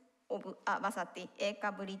fence of a Vasati,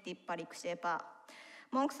 Ekapoṣadha parigraha.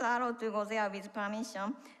 Monks are allowed to go there with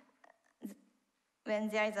permission when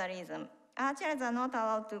there is a reason. Acharyas are not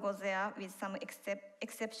allowed to go there with some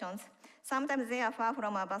exceptions. Sometimes they are far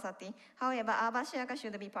from a Vasati. However, Abhishaka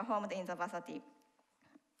should be performed in the Vasati.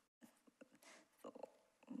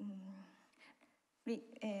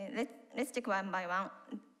 Let's check one by one.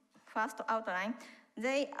 First outline.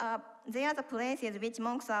 They are the places which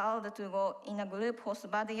monks are allowed to go in a group, host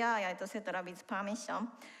badhyaya, etc. with permission.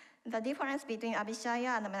 The difference between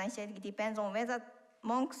Abhishaya and Naishediki depends on whether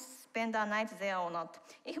monks spend a night there or not.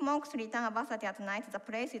 If monks return a Vasati at night, the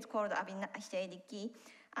place is called Abhishayadiki.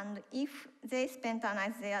 And if they spend a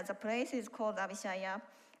night there, the place is called Abhishaya.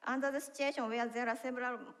 Under the situation where there are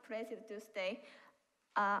several places to stay,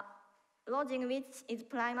 lodging which is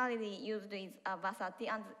primarily used is Vasati,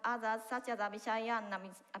 and others such as Abhishaya and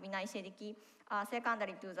Abhinaishediki are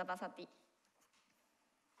secondary to the Vasati.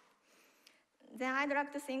 Then I'd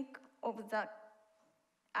like to think of the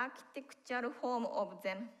architectural form of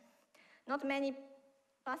them. Not many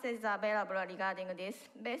passages are available regarding this.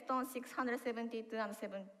 Based on 672 and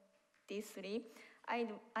 73,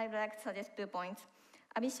 I'd like to suggest 2 points.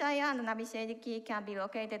 Abhishaya and Nabhishediki can be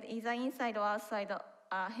located either inside or outside a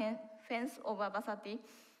fence of a Vasati.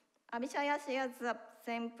 Abhishaya shares the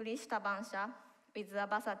same Prishtabhansha with the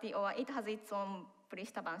Vasati, or it has its own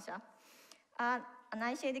Prishtabhansha.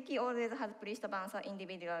 Naishediki always has Prishtabhansha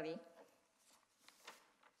individually.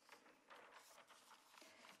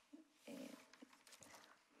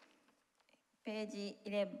 Page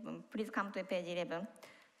 11, please come to page 11.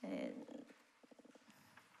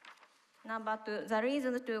 Number 2, the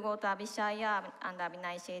reasons to go to Abhishaya and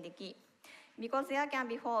Abhinaishediki. Because there can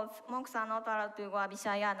be faults, monks are not allowed to go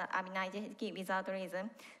Abhishaya and Abhinaishediki without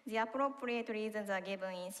reason. The appropriate reasons are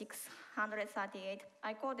given in 638.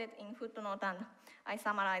 I quoted in footnote and I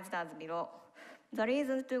summarized as below. The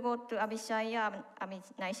reasons to go to Abhishaya and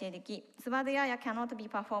Abhinaishediki. Svadhyaya cannot be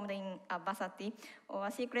performed in a Vasati,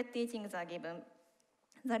 or secret teachings are given.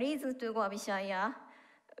 The reasons to go Abhishaya: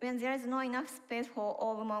 when there is no enough space for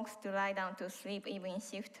all monks to lie down to sleep, even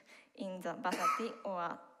shift in the Vasati,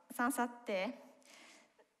 or Sansatte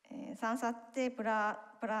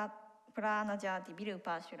Pranajati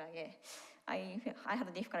Virupashurage. I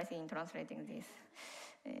had difficulty in translating this.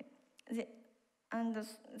 And the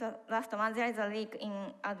last one, there is a leak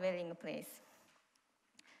in a dwelling place.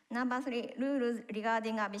 Number 3, rules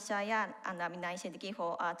regarding Abhishaya and Abhinaishediki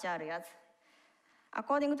for acharyas.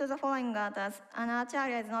 According to the following gathas, an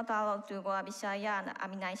acharya is not allowed to go Abhishaya and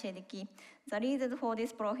Abhinaishediki. The reasons for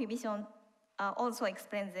this prohibition are also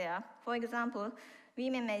explained there. For example,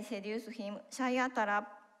 women may seduce him, Shayatara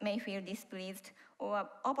may feel displeased, or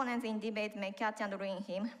opponents in debate may catch and ruin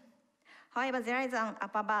him. However, there is an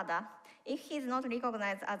Apabhada. If he is not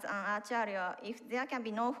recognized as an acharya, if there can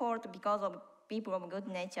be no fault because of people of good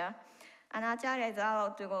nature, an acharya is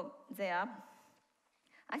allowed to go there.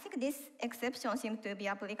 I think this exception seems to be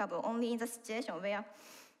applicable only in the situation where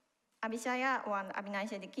Abhishaya or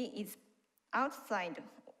Abhinaishediki is outside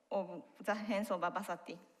of the hands of a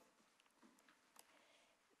Vasati.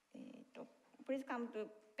 Please come to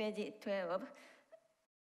page 12.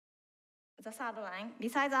 The third line.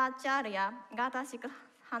 Besides Acharya, Gatha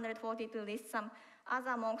 642 lists some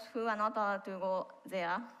other monks who are not allowed to go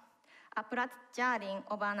there. A Prajñā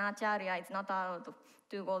of an Acharya is not allowed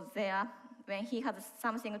to go there when he has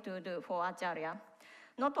something to do for Acharya.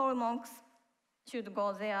 Not all monks should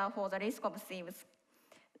go there for the risk of thieves.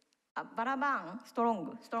 A Balaban,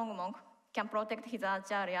 strong monk, can protect his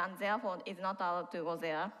Acharya and therefore is not allowed to go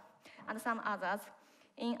there. And some others.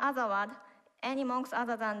 In other words, any monks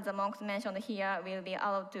other than the monks mentioned here will be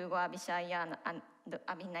allowed to go Abhishaya and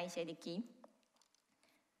Abhinaishediki.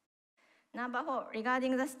 Number 4,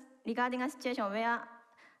 regarding a situation where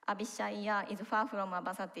Abhishaya is far from a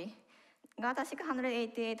Vasati, Gatha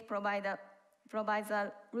 688 provides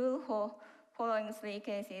a rule for following 3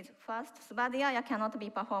 cases. First, Svadhyaya cannot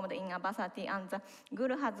be performed in a Vasati and the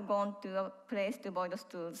guru has gone to a place to boil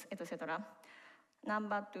stools, etc.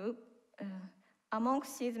 Number 2, a monk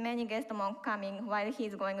sees many guest monks coming while he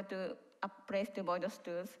is going to a place to boil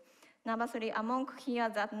stools. Number 3, a monk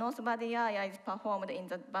hears that no Svadhyaya is performed in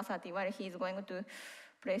the Vasati while he is going to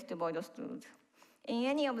place to boil stools. In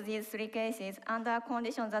any of these 3 cases, under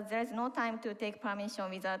condition that there is no time to take permission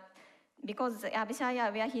without, because the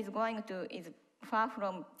Abhishaya where he is going to is far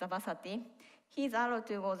from the Vasati, he is allowed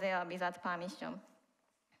to go there without permission.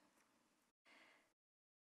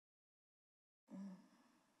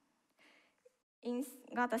 In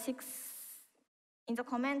the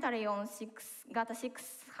commentary on Gatha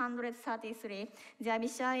 633, the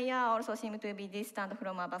Abhishaya also seem to be distant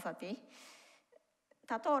from a Vasati.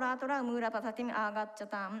 Tato ratora mura pasatim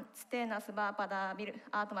agacchatam stena svapada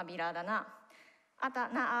atma viradana. Ata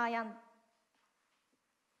na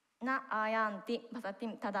ayanti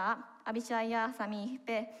pasatim tada Abhishaya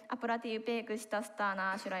samipe apratiupe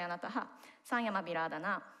kushtastana shurayanataha sanyama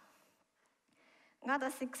viradana.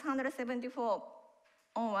 Gatha 674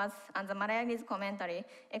 onwards, and the Malayagis commentary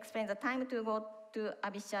explains the time to go to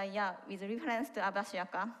Abhishaya with reference to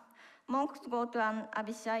Abhāṣyaka. Monks go to an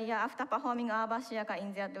Abhishaya after performing Abhāṣyaka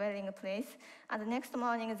in their dwelling place, and the next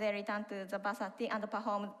morning they return to the Vasati and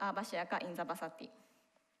perform Abhāṣyaka in the Vasati.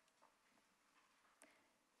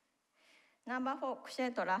 Number 4,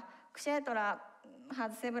 Kshetra. Kshetra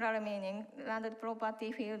has several meanings: landed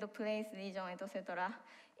property, field, place, region, etc.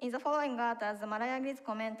 In the following gathas, the Malayagis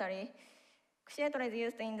commentary, Kshetra is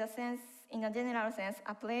used in a general sense,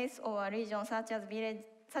 a place or a region such as a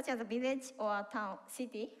village or a town,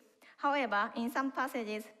 city. However, in some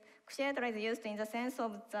passages, Kshetra is used in the sense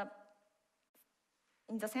of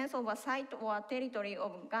in the sense of a site or territory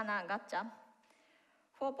of Ghana Gacha.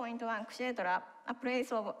 4.1 Kshetra, a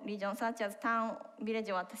place of region such as town,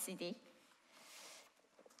 village, or city.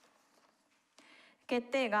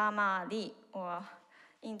 決定がまあ D or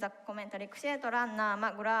in the commentary Kshetra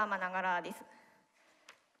nama grama nagaradis.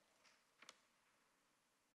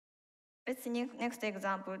 Let's see next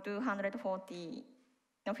example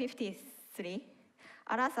 253.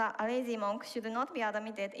 Arasa, a lazy monk, should not be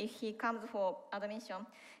admitted if he comes for admission.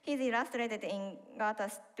 He is illustrated in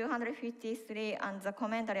Gathas 253 and the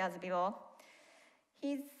commentary as below.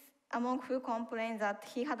 He is a monk who complains that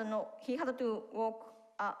he had to walk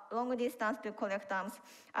a long distance to collect alms,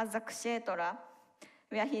 as the Kshetra,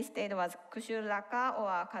 where he stayed, was Kusharaka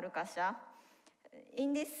or Karukasha.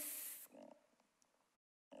 In this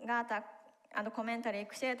Gatha and commentary,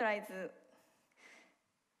 Kshetra is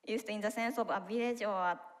used in the sense of a village or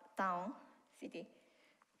a town, city.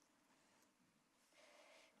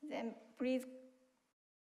 Then please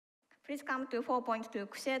come to 4.2,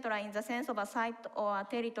 Kshetra in the sense of a site or a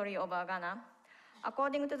territory of a Ghana.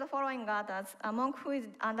 According to the following gathas, a monk who is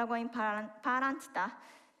undergoing Prajñā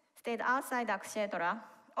stayed outside the Kshetra.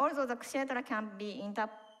 Although the Kshetra can be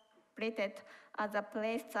interpreted as a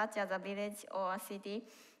place such as a village or a city,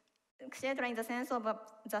 Kshetra in the sense of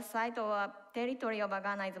the site or a territory of a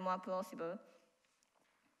Ghana is more plausible.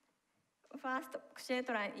 First,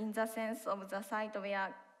 Kshetra in the sense of the site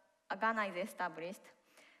where a Ghana is established.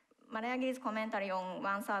 Malayagiri's commentary on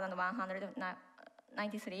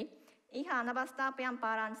 1193. Iha anavastapiam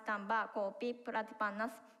paranstamba kopi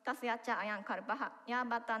pratipannas tasyacha ayan karbaha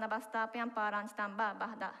yabata anavastapiam paranstamba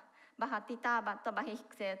bahatita batta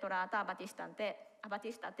bahiksetora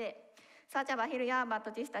abatistate. Sacha bahirya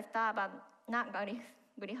batotistata na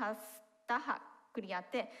grihastaha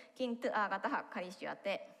kriyate kintu agataha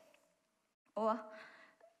karishyate. Or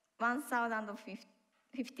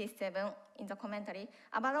 1057 in the commentary.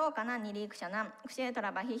 Avalokana nirikshanam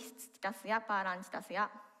kshetra bahistasya paranchitasya.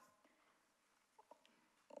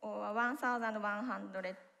 Or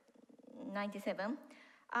 1197.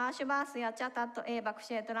 Ashubasya chatato eva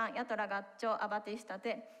kshetran yatora gaccho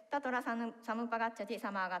abatistate tatora samupagacchati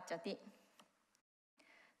samagacchati.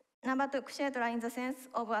 Number 2, Kshetra in the sense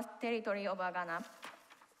of a territory of a Ghana.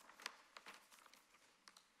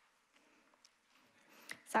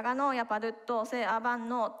 Sagano ya padutto se aban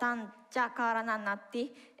no tan cha karana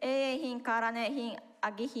natti e hin karane hin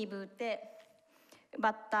agihibute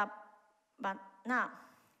batta batna.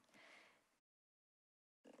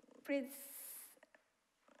 Please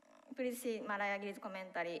see Malayagiri's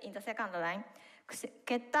commentary in the second line.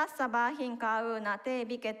 Ketta sabahin kauna te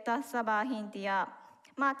bi ketta sabahin tia.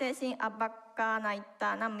 Mate sin abakka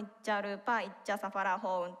naita namicharupa itcha safara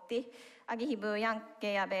hounti agihibu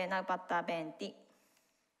yanke yabe na patta benti.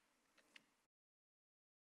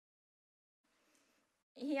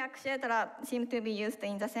 Here, Kshetra seems to be used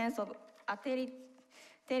in the sense of a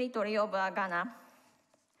territory of Ghana.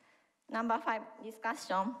 Number 5,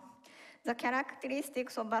 discussion. The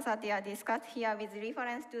characteristics of Vasati are discussed here with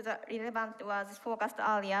reference to the relevant words focused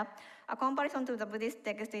earlier. A comparison to the Buddhist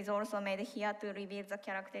text is also made here to reveal the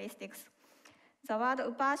characteristics. The word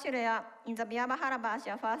Upashiraya in the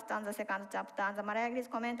Vyavahārabhāṣya first and the second chapter, and the Malayagiri's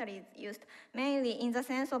commentary is used mainly in the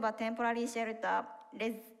sense of a temporary shelter,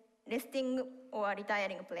 resting or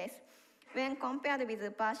retiring place. When compared with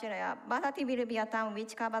Upashiraya, Vasati will be a term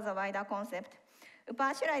which covers a wider concept.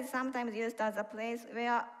 Upashiraya is sometimes used as a place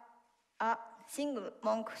where a single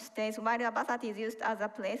monk stays, while a Vasati is used as a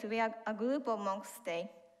place where a group of monks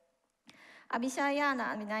stay.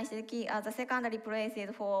 Abhishayana and Vinayashiki are the secondary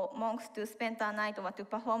places for monks to spend a night or to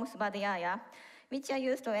perform svadhyaya, which are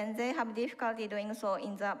used when they have difficulty doing so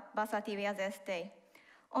in the Vasati where they stay.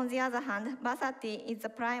 On the other hand, Vasati is the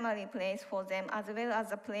primary place for them as well as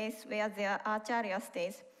the place where their acharya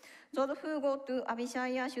stays. Those who go to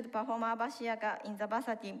Abhishaya should perform Abhashyaga in the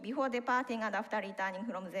Vasati before departing and after returning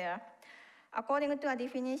from there. According to a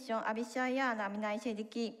definition, Abhishaya and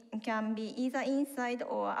Vinayashiki can be either inside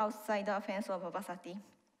or outside the fence of Vasati.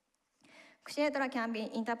 Kshetra can be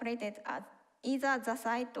interpreted as either the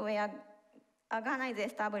site where a Ghana is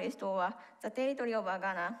established or the territory of a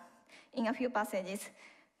Ghana. In a few passages,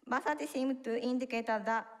 Vasati seems to indicate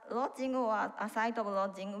the lodging or a site of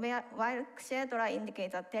lodging, while Kshetra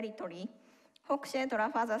indicates a territory. For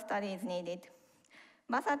Kshetra, further study is needed.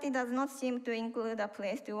 Vasati does not seem to include a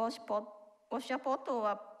place to wash a pot or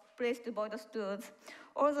a place to boil stools,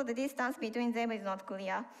 although the distance between them is not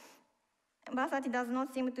clear. Vasati does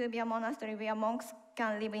not seem to be a monastery where monks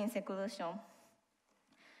can live in seclusion.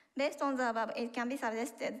 Based on the above, it can be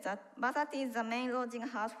suggested that Vasati is the main lodging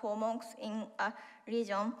house for monks in a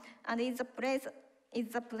region and is the place is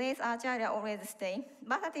the place Acharya always stay.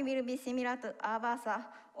 Vasati will be similar to avasa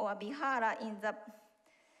or vihara in the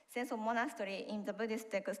sense of monastery in the Buddhist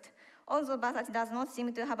text. Although Vasati does not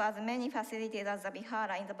seem to have as many facilities as the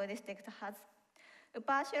vihara in the Buddhist text has.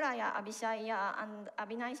 Upashraya, Abhishaya, and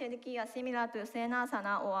Abhinayashadiki are similar to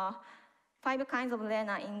Senasana or 5 kinds of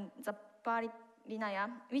lena in the Parivinaya,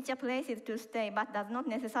 which are places to stay but does not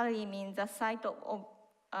necessarily mean the site of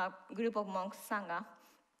a group of monks Sangha.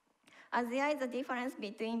 As there is a difference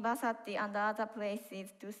between Vasati and other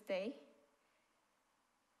places to stay,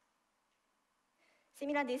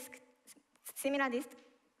 similar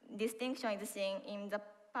distinction is seen in the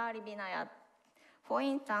Parivinaya. For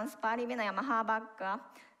instance, Parivinaya Mahabhagga,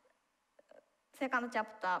 second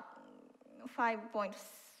chapter, 5 points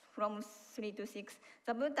from 3 to 6.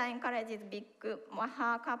 The Buddha encourages Bhikkhu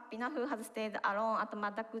Mahakappina, who has stayed alone at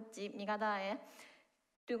Matakuchi Migadae,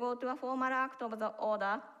 to go to a formal act of the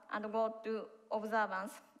order and go to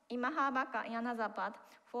observance. In Mahabhagga, in another part,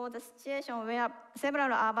 for the situation where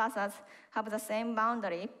several avasas have the same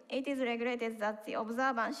boundary, it is regulated that the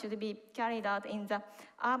observance should be carried out in the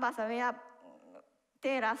avasa where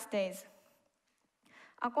Tera stays.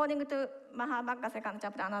 According to Mahabhagga, second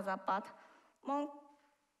chapter, another part,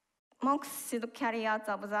 monks should carry out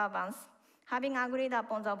the observance, having agreed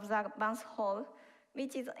upon the observance hall,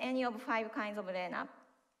 which is any of 5 kinds of lena.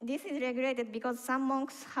 This is regulated because some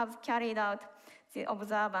monks have carried out the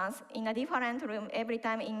observance in a different room every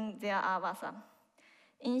time in their avasa.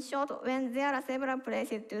 In short, when there are several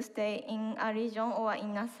places to stay in a region or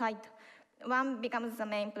in a site, one becomes the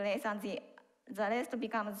main place and the rest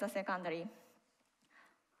becomes the secondary.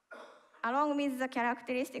 Along with the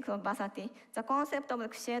characteristics of Vasati, the concept of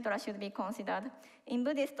kshetra should be considered. In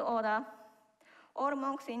Buddhist order, all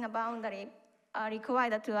monks in a boundary are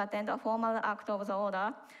required to attend a formal act of the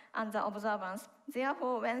order and the observance.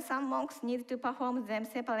 Therefore, when some monks need to perform them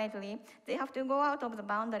separately, they have to go out of the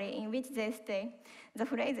boundary in which they stay. The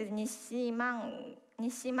phrase is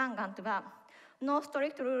Nishimangantuga. No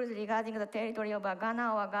strict rules regarding the territory of a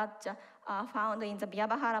Gana or Gacha are found in the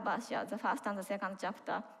Vyavahārabhāṣya, the first and the second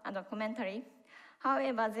chapter, and the commentary.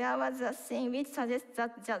 However, there was a scene which suggests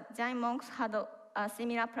that the Jain monks had a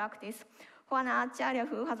similar practice. For an acharya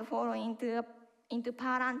who has fallen into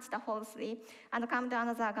Paranchita falsely and come to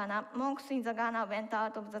another Gana, monks in the Gana went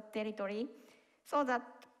out of the territory so that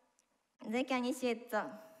they can initiate the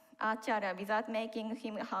acharya without making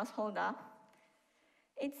him a householder.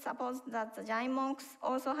 It's supposed that the Jain monks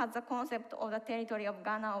also had the concept of the territory of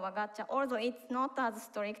Gana or Gacha, although it's not as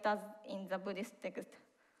strict as in the Buddhist text.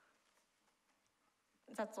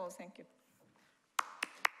 That's all, thank you.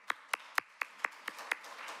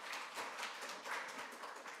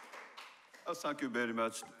 Thank you very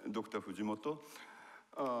much, Dr. Fujimoto.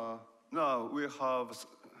 Now we have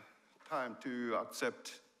time to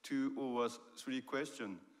accept 2 or 3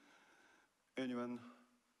 questions. Anyone?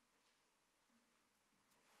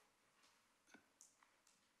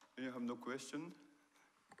 You have no question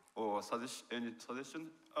or any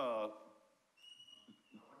suggestion? Know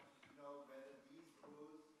whether these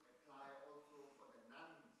rules apply also for the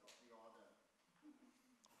nuns of the order.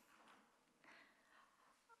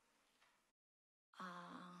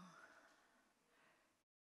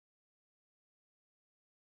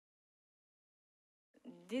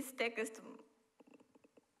 This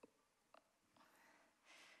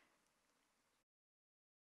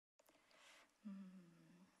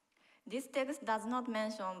text does not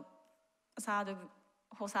mention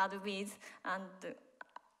for third weeks, and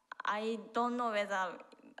I don't know whether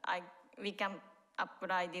we can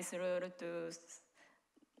apply this rule to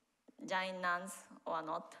Jain nuns or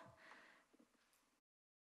not.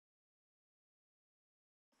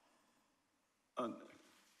 Can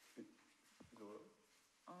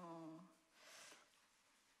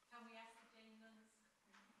we ask the Jain nuns?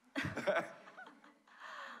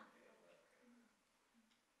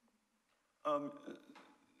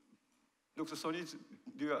 Dr. Soni,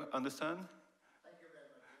 do you understand? Thank you very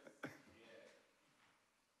much.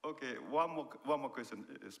 Okay, one more question,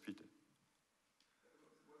 Peter. There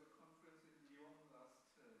was a conference in Lyon last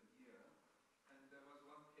year, and there was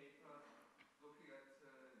one paper looking at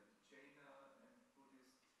Jaina and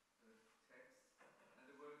Buddhist texts, and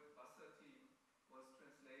the word Vasati was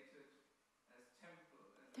translated as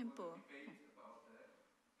temple, and there was a debate about that.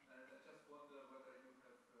 And I just wonder whether you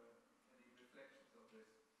have any reflections of this.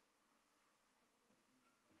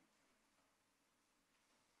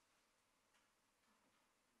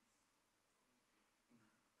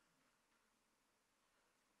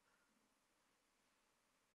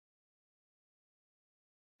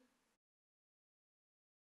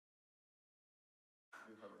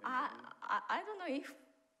 I don't know if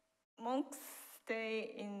monks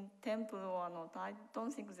stay in temple or not. I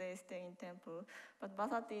don't think they stay in temple, but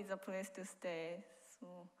Vasati is a place to stay. So.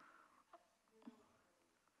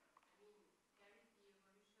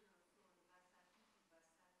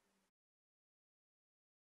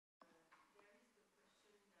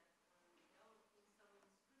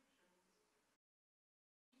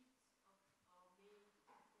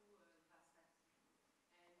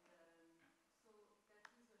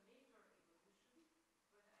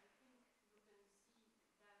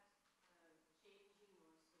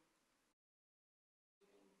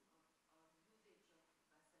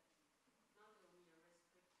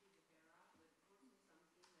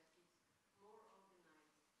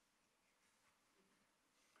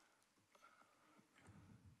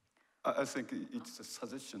 I think it's a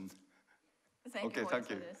suggestion. Thank you for thank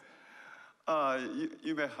the you. suggestion.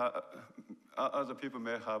 You may have, other people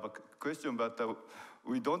may have a question, but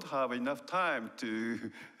we don't have enough time to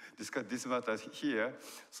discuss this matter here.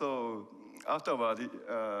 So afterward,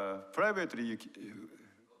 privately,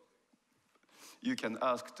 you can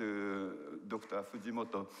ask to Dr.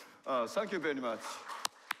 Fujimoto. Thank you very much.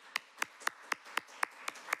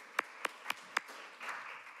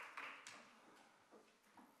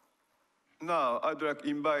 Now, I'd like to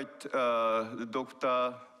invite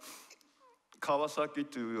Dr. Kawasaki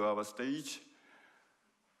to our stage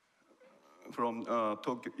from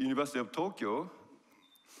University of Tokyo.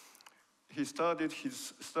 He started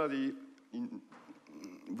his study in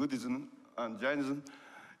Buddhism and Jainism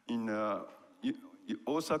in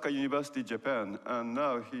Osaka University, Japan, and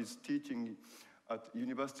now he's teaching at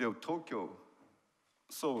University of Tokyo.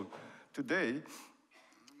 So today,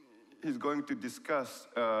 he's going to discuss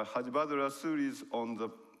Haribhadra series on the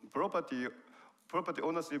property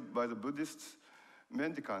ownership by the Buddhist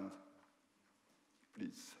mendicant.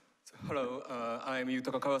 Please. Hello, I'm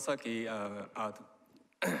Yutaka Kawasaki at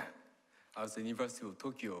the University of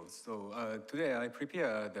Tokyo. So today I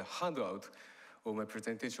prepared the handout of my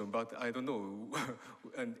presentation, but I don't know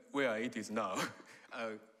where it is now.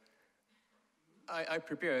 I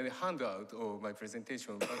prepared a handout of my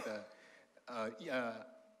presentation,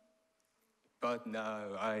 but now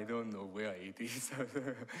I don't know where it is.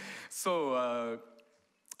 So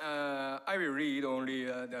I will read only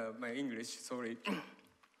my English, sorry.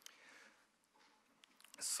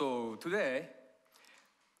 So today,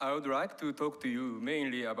 I would like to talk to you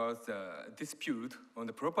mainly about the dispute on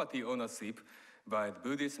the property ownership by the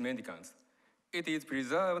Buddhist mendicants. It is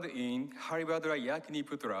preserved in Haribhadra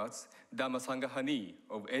Yakiniputra's Dhammasangahani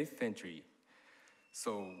of 8th century.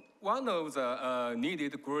 So one of the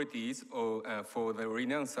needed qualities for the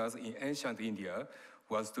renouncers in ancient India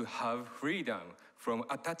was to have freedom from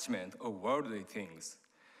attachment of worldly things.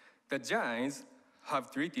 The Jains have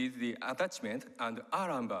treated the attachment and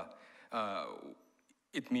aramba,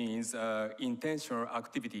 it means intentional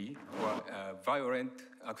activity or violent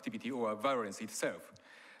activity or violence itself,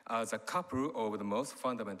 as a couple of the most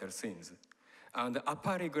fundamental sins. And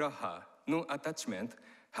aparigraha, non-attachment,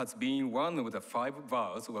 has been one of the 5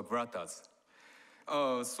 vows or vratas.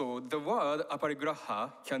 So the word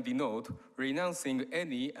aparigraha can denote renouncing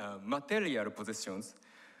any material possessions,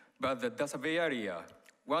 but the Dasavayariya,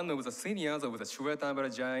 one of the seniors of the Śrāvakācāra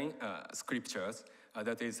Jain scriptures,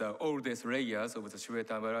 that is the oldest layers of the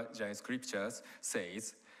Śrāvakācāra Jain scriptures,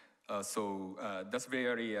 says,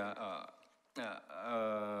 Dasavayariya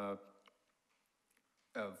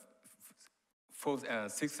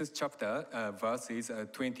 6th chapter, verses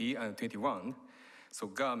 20 and 21. So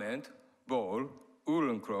garment, bowl,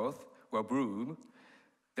 woolen cloth, or broom,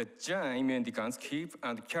 the Jain mendicants keep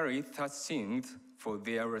and carry such things for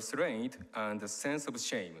their restraint and sense of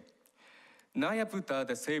shame. Nayaputta,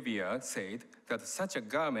 the savior, said that such a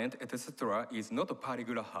garment, etc., is not a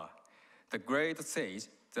parigraha. The great sage,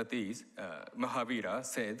 that is, Mahavira,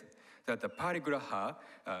 said that the parigraha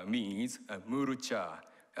means murucha,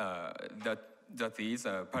 that is,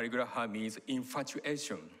 parigraha means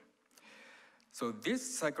infatuation. So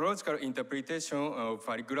this psychological interpretation of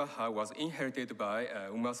parigraha was inherited by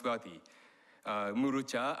Umaswati,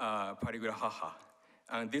 murucha parigraha.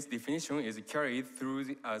 And this definition is carried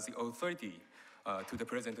through as the authority to the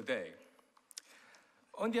present day.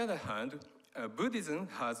 On the other hand, Buddhism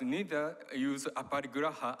has neither used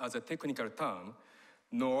aparigraha as a technical term,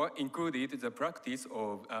 nor included the practice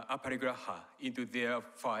of aparigraha into their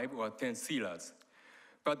 5 or 10 silas.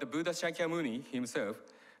 But the Buddha Shakyamuni himself,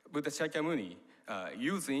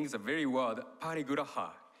 using the very word parigraha,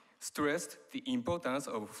 stressed the importance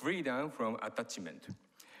of freedom from attachment.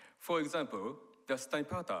 For example, the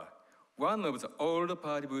Sthapata, one of the old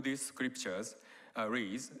Pali Buddhist scriptures,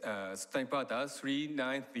 reads, Stanipata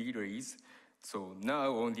 3-9 degrees. So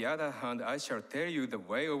now, on the other hand, I shall tell you the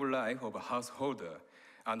way of life of a householder,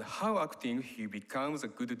 and how acting he becomes a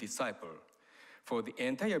good disciple. For the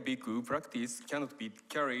entire bhikkhu practice cannot be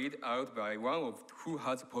carried out by one who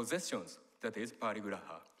has possessions, that is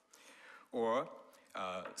parigraha. Or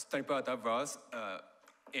Stanipata verse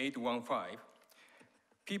 815,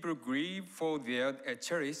 people grieve for their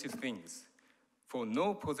cherished things, for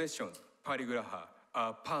no possessions, parigraha,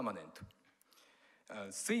 are permanent.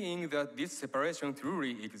 Seeing that this separation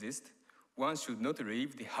truly exists, one should not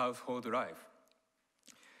live the household life.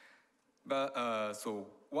 But so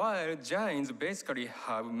while Jains basically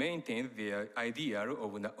have maintained their ideal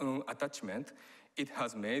of non-attachment, it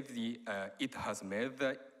has made the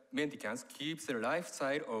mendicants keep the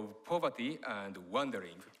lifestyle of poverty and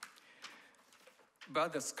wandering.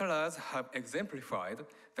 But the scholars have exemplified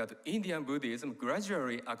that Indian Buddhism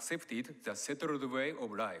gradually accepted the settled way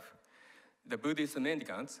of life. The Buddhist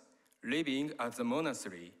mendicants living at the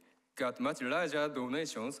monastery got much larger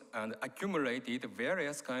donations and accumulated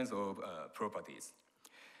various kinds of properties.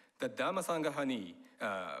 The Dhammasangha,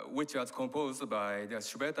 which was composed by the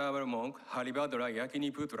Shvetambara monk Haribhadra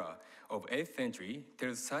Yakiniputra of 8th century,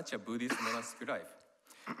 tells such a Buddhist monastic life.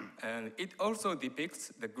 And it also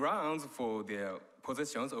depicts the grounds for their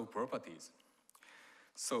possessions of properties.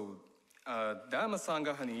 So,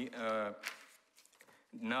 Dhammasangha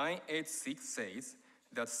 986 says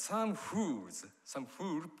that some fool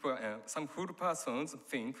persons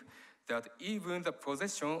think that even the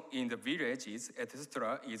possession in the villages,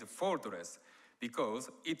 etc., is faultless because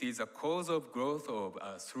it is a cause of growth of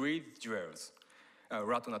 3 jewels,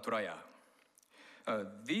 Ratnatraya.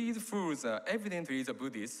 These fools are evidently the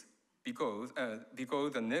Buddhists because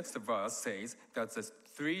the next verse says that the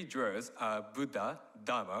 3 jewels are Buddha,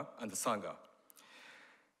 Dharma, and Sangha.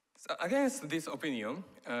 So against this opinion,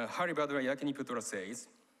 Haribhadra Yakiniputra says,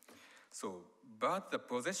 but the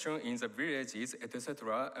possession in the villages,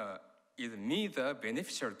 etc., is neither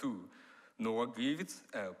beneficial to, nor gives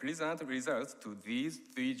pleasant results to these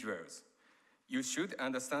 3 jewels. You should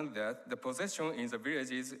understand that the possession in the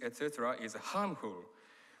villages, etc., is harmful,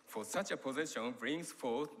 for such a possession brings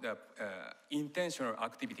forth the intentional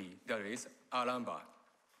activity, that is, aramba.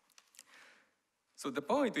 So the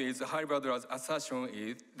point is, Haribhadra's assertion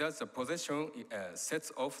is that the possession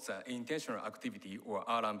sets off the intentional activity, or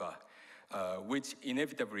aramba, which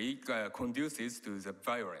inevitably conduces to the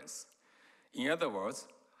violence. In other words,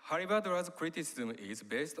 Haribhadra's criticism is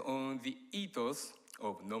based on the ethos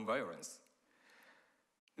of non-violence.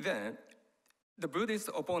 Then, the Buddhist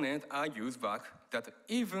opponent argues back that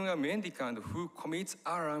even a mendicant who commits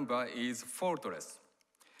aramba is faultless.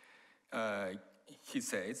 He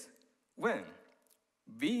says, when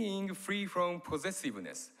being free from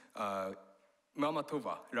possessiveness,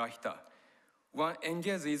 mamatova, rahita, one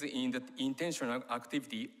engages in the intentional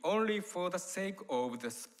activity only for the sake of the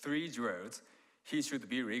 3 jewels, he should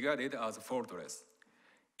be regarded as faultless,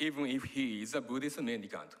 even if he is a Buddhist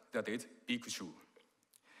mendicant, that is, bhikshu.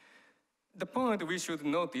 The point we should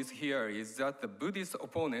notice here is that the Buddhist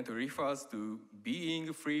opponent refers to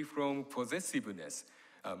being free from possessiveness,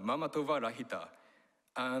 mamatova rahita,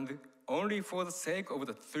 and only for the sake of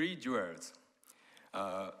the 3 jewels,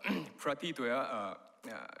 pratitya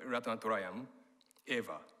ratnatrayam,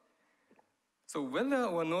 eva. So whether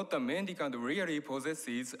or not a mendicant really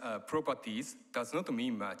possesses properties does not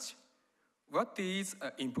mean much. What is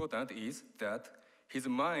important is that his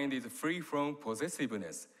mind is free from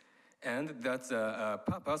possessiveness, and that the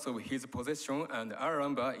purpose of his possession and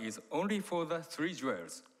aramba is only for the 3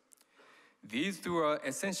 jewels. These 2 are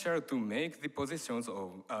essential to make the possessions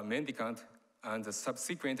of a mendicant and the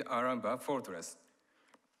subsequent aramba faultless.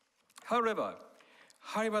 However,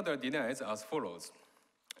 Haribhadra denies as follows.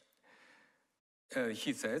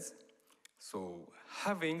 He says,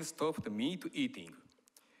 having stopped meat eating,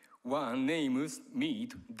 one names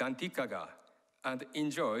meat dantikaga and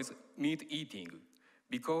enjoys meat eating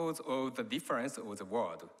because of the difference of the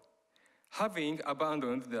word. Having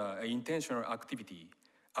abandoned the intentional activity,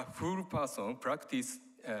 a full person practices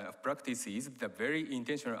the very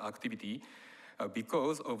intentional activity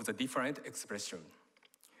because of the different expression.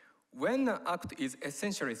 When an act is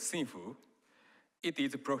essentially sinful, it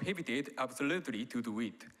is prohibited absolutely to do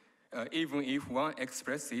it, even if one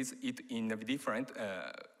expresses it in a different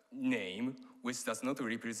name, which does not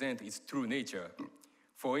represent its true nature.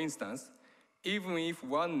 For instance, even if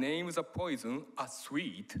one names a poison as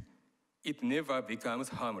sweet, it never becomes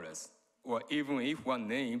harmless. Or even if one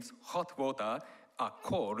names hot water as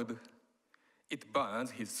cold, it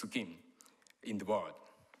burns his skin in the world.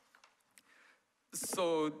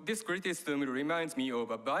 So this criticism reminds me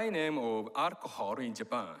of a by name of alcohol in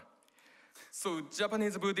Japan. So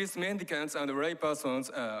Japanese Buddhist mendicants and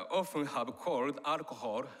laypersons often have called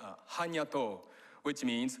alcohol hanyato, which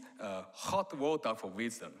means hot water for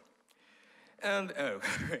wisdom. And,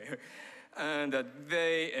 and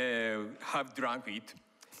they have drunk it,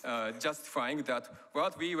 justifying that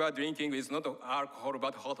what we were drinking is not alcohol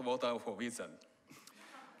but hot water for wisdom.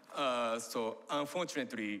 So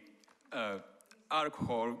unfortunately,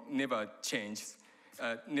 alcohol never changes,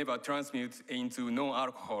 never transmutes into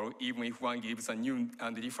non-alcohol, even if one gives a new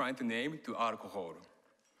and different name to alcohol.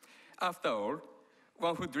 After all,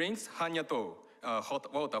 one who drinks hanyato,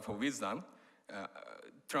 hot water for wisdom,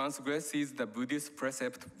 transgresses the Buddhist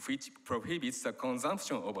precept which prohibits the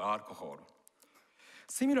consumption of alcohol.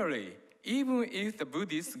 Similarly, even if the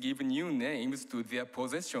Buddhists give new names to their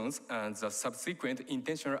possessions and the subsequent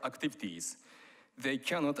intentional activities, they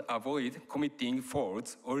cannot avoid committing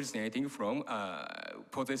faults originating from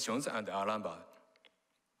possessions and aramba.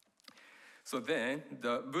 So then,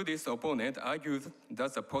 the Buddhist opponent argues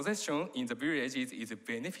that the possession in the villages is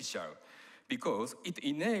beneficial because it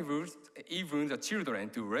enables even the children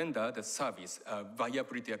to render the service,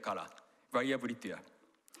 Vyavahārabhāṣya,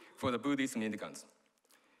 for the Buddhist mendicants.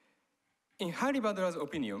 In Haribhadra's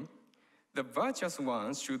opinion, the virtuous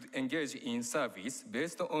ones should engage in service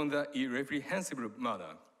based on the irreprehensible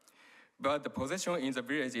manner, but the possession in the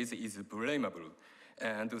villages is blamable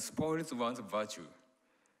and spoils one's virtue.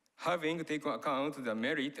 Having taken account the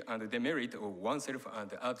merit and demerit of oneself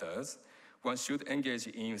and others, one should engage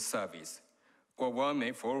in service. Or one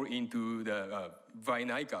may fall into the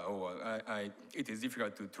Vainaika, or it is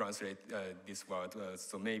difficult to translate this word,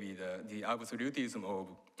 so maybe the absolutism of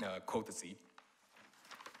courtesy.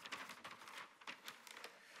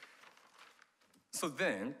 So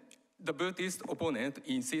then, the Buddhist opponent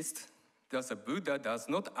insists that the Buddha does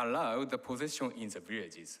not allow the possession in the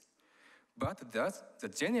villages, but that the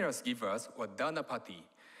generous givers or dhanapati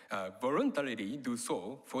voluntarily do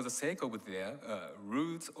so for the sake of their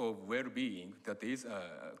roots of well-being, that is,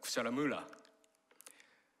 ksharamula.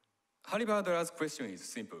 Haribhadra's question is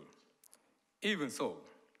simple. Even so,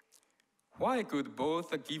 why could both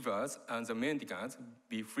the givers and the mendicants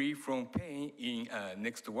be free from pain in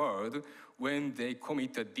next world when they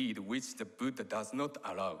commit a deed which the Buddha does not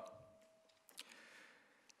allow?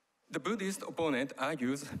 The Buddhist opponent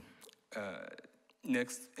argues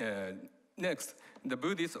Next, the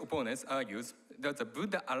Buddhist opponent argues that the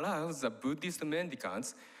Buddha allows the Buddhist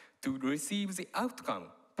mendicants to receive the outcome,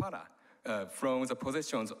 para, from the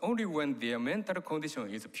possessions only when their mental condition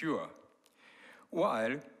is pure,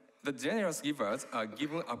 while the generous givers are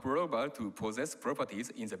given approval to possess properties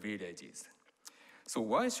in the villages. So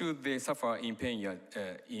why should they suffer in pain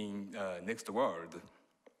in next world?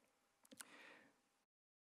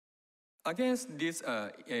 Against this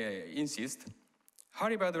insist,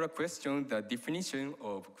 Haribhadra questioned the definition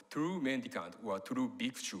of true mendicant or true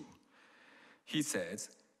bhikshu. He says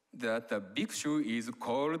that the bhikshu is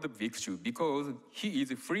called bhikshu because he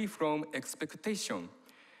is free from expectation,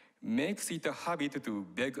 makes it a habit to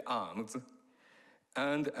beg alms,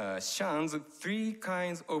 and shuns 3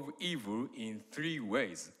 kinds of evil in 3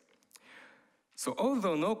 ways. So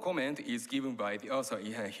although no comment is given by the author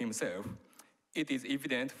himself, it is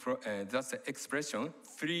evident that the expression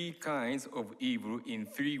 3 kinds of evil in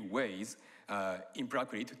 3 ways in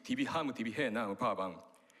Prakrit, tibiham tibihena pavam,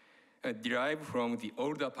 derived from the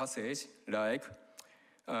older passage like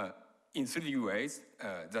in 3 ways,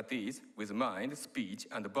 that is, with mind, speech,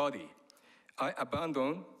 and body. I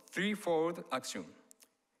abandon 3-fold action.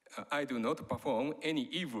 I do not perform any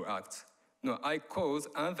evil acts, nor I cause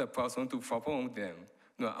another person to perform them,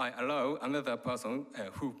 nor I allow another person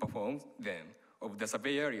who performs them. Of the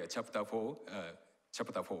Saveya, chapter 4.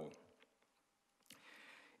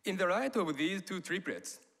 In the light of these 2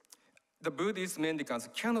 triplets, the Buddhist mendicants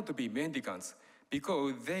cannot be mendicants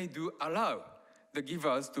because they do allow the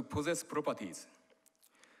givers to possess properties.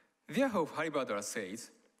 Therefore, Haribhadra says,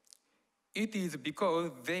 it is because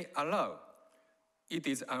they allow. It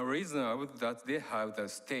is unreasonable that they have the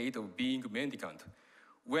state of being mendicant,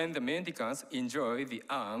 when the mendicants enjoy the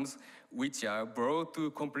alms which are brought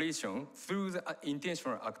to completion through the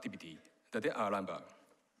intentional activity, that is aramba.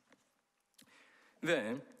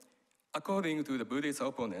 Then, according to the Buddhist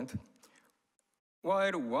opponent,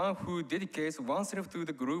 while one who dedicates oneself to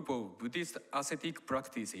the group of Buddhist ascetic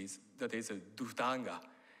practices, that is duftanga,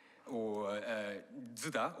 or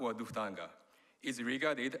zuda or duftanga, is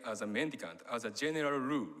regarded as a mendicant, as a general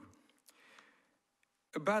rule.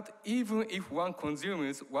 But even if one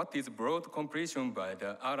consumes what is brought to completion by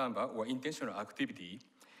the aramba or intentional activity,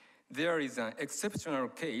 there is an exceptional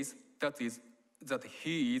case that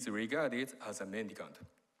he is regarded as a mendicant.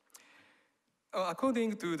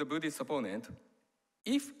 According to the Buddhist opponent,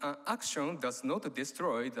 if an action does not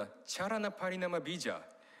destroy the charana parinama bija,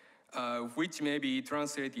 which may be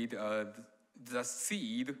translated as the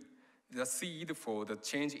seed for the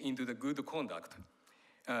change into the good conduct,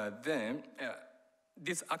 then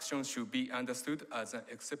this action should be understood as an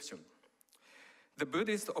exception. The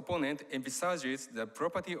Buddhist opponent emphasizes the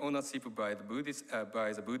property ownership by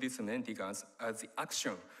the Buddhist mendicants as the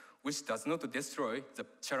action which does not destroy the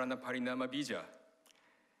charana parinama bija.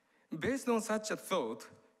 Based on such a thought,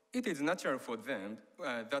 it is natural for them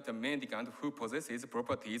that a mendicant who possesses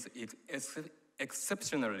properties is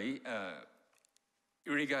exceptionally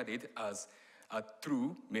regarded as a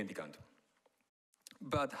true mendicant.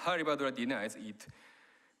 But Haribhadra denies it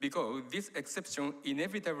because this exception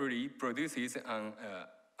inevitably produces an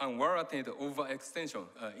unwarranted overextension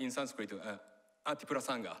in Sanskrit,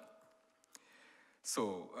 atiprasanga.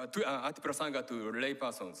 So, atiprasanga to lay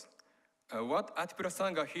persons. What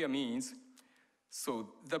atiprasanga here means, so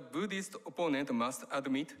the Buddhist opponent must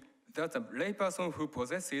admit that a layperson who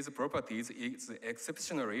possesses properties is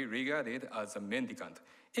exceptionally regarded as a mendicant,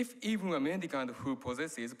 if even a mendicant who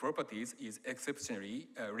possesses properties is exceptionally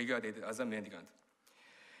regarded as a mendicant.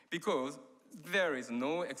 Because there is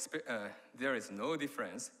no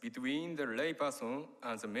difference between the layperson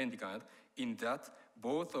and the mendicant in that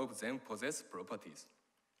both of them possess properties.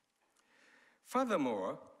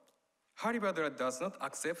 Furthermore, Haribhadra does not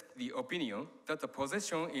accept the opinion that the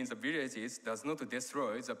possession in the villages does not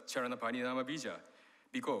destroy the charana parinama bija,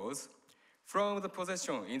 because from the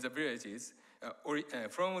possession in the villages,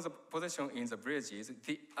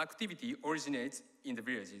 the activity originates in the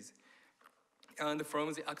villages, and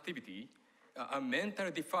from the activity, a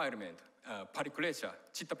mental defilement, parigraha,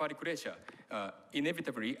 chitta parigraha,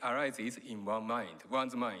 inevitably arises in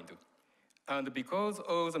one's mind. And because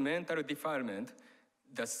of the mental defilement,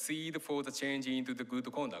 the seed for the change into the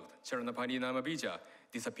good conduct, charana parinama bija,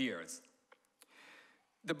 disappears.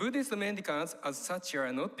 The Buddhist mendicants as such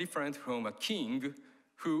are not different from a king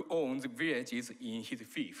who owns villages in his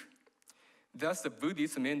fief. Thus, the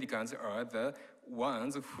Buddhist mendicants are the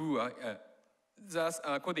ones who are, thus,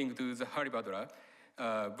 according to the Haribhadra,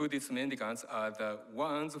 Buddhist mendicants are the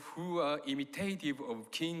ones who are imitative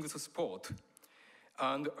of king's sport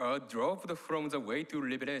and are dropped from the way to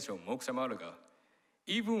liberation, moksha marga.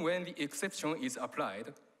 Even when the exception is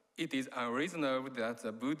applied, it is unreasonable that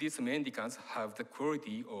the Buddhist mendicants have the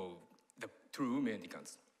quality of the true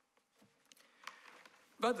mendicants.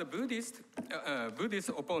 But the Buddhist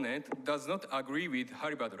opponent does not agree with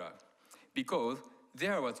Haribhadra because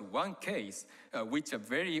there was one case which a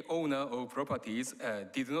very owner of properties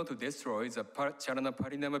did not destroy the charana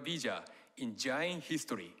parinama bija in Jain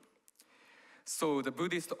history. So the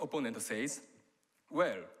Buddhist opponent says,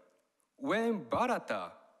 well, when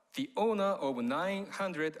Bharata, the owner of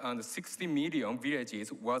 960 million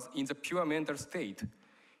villages, was in the pure mental state,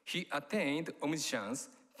 he attained omniscience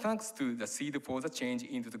thanks to the seed for the change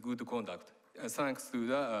into the good conduct, thanks to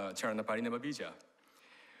the charana parinama bija.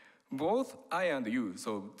 Both I and you,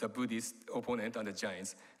 so the Buddhist opponent and the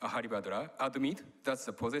Jains, Haribhadra, admit that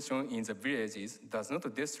the possession in the villages does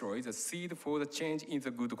not destroy the seed for the change in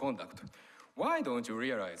the good conduct. Why don't you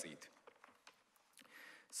realize it?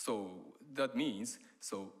 So that means,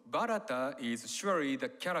 Bharata is surely the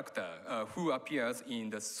character who appears in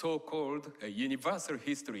the so-called universal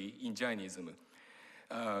history in Jainism.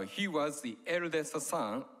 He was the eldest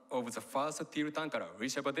son of the first Tirthankara,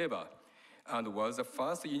 Rishabhadeva, and was the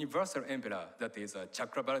first universal emperor, that is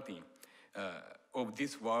Chakravartin, of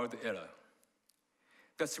this world era.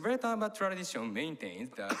 The Śrāvakācāra tradition maintains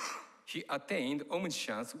that he attained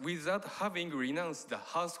omniscience without having renounced the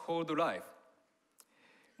household life.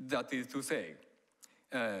 That is to say,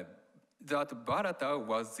 that Bharata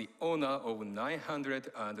was the owner of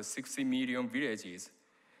 960 million villages.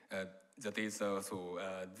 That is,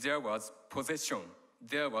 there was possession,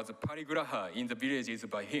 there was parigraha in the villages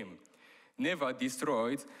by him, never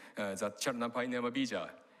destroyed the charana parinama bija,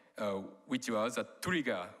 which was a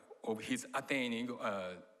trigger of his attaining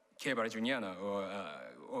kevala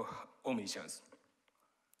or omniscience.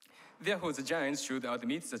 Therefore, the Jains should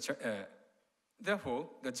admit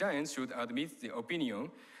the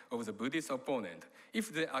opinion of the Buddhist opponent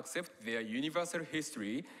if they accept their universal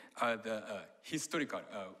history as the historical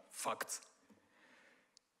facts.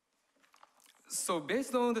 So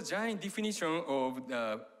based on the Jain definition of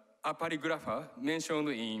the parigraha mentioned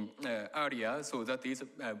in earlier, so that is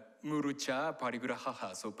murucha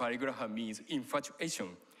parigraha, so parigraha means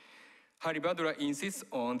infatuation. Haribhadra insists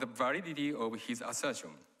on the validity of his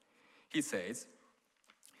assertion. he says,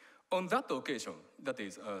 on that occasion, that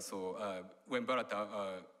is, when Bharata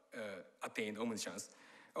attained omniscience,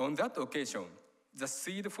 on that occasion, the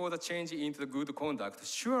seed for the change into the good conduct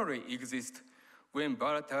surely exists when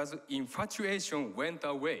Bharata's infatuation went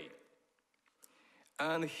away.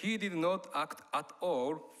 And he did not act at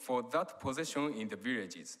all for that possession in the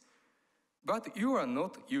villages. But you are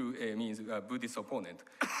not, you means Buddhist opponent,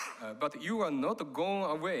 but you are not gone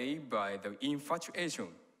away by the infatuation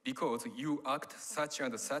because you act such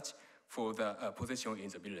and such for the possession in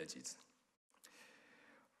the villages.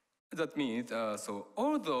 That means, so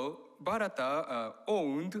although Bharata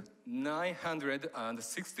owned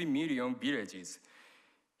 960 million villages,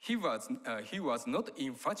 he was not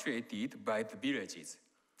infatuated by the villages.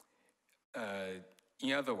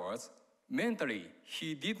 In other words, mentally,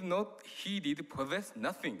 he did possess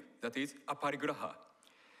nothing, that is, a parigraha.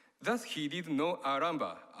 Thus, he did no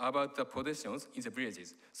aramba about the possessions in the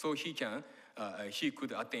villages, so he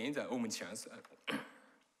could attain the omniscience.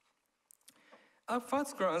 At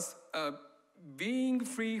first glance, being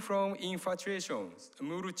free from infatuations,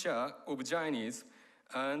 murcha of Jainism,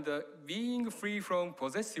 and being free from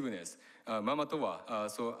possessiveness, mamatowa,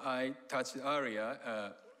 so I touched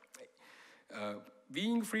earlier,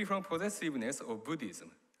 being free from possessiveness of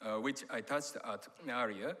Buddhism, which I touched at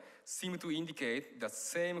earlier, seem to indicate the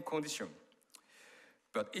same condition.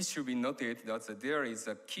 But it should be noted that there is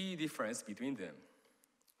a key difference between them.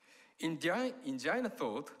 In Jaina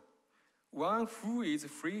thought, one who is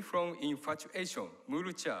free from infatuation,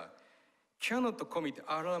 murcha, cannot commit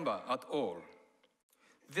aramba at all.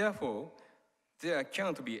 Therefore, there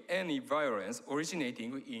can't be any violence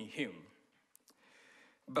originating in him.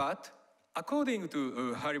 But according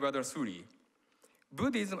to Haribhadra Suri,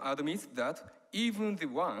 Buddhism admits that even the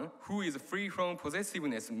one who is free from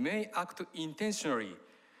possessiveness may act intentionally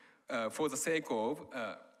for the sake of,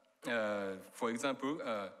 for example,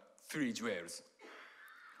 3 jewels.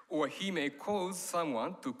 Or he may cause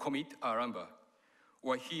someone to commit aramba,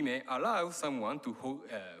 or he may allow someone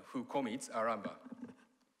who commits aramba.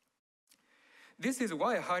 This is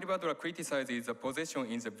why Haribhadra criticizes the possession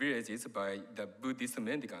in the villages by the Buddhist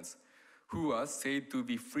mendicants, who are said to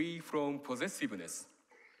be free from possessiveness.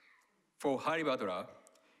 For Haribhadra,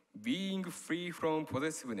 being free from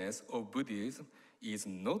possessiveness of Buddhism is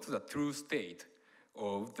not the true state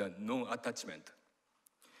of the non-attachment.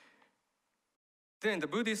 Then the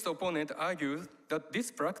Buddhist opponent argues that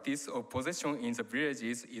this practice of possession in the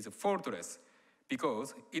villages is faultless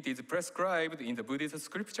because it is prescribed in the Buddhist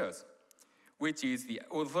scriptures, which is the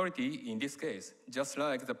authority in this case, just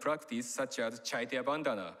like the practice such as Chaitya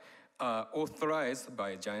Bandhana are authorized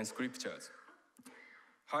by Jain scriptures.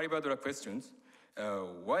 Haribhadra questions,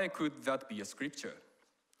 why could that be a scripture?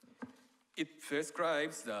 It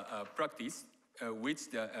prescribes the practice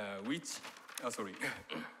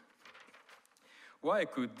Why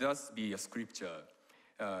could that be a scripture?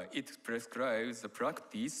 It prescribes the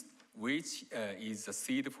practice which is the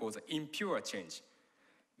seed for the impure change.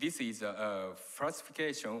 This is a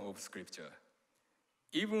falsification of scripture.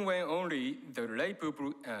 Even when only the lay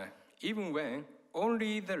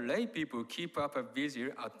people keep up a vigil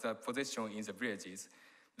at the possession in the villages,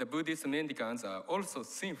 the Buddhist mendicants are also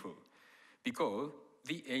sinful because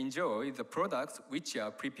they enjoy the products which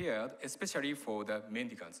are prepared especially for the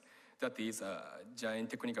mendicants. That is Jain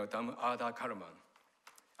technical term, Ada Karman,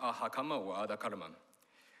 Ahakama or Ada Karman.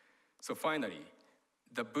 So finally,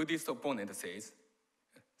 the Buddhist opponent says,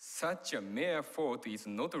 such a mere fault is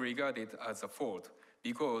not regarded as a fault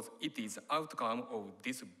because it is outcome of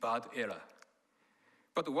this bad error.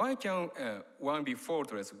 But why can one be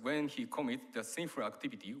faultless when he commits the sinful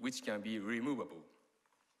activity which can be removable?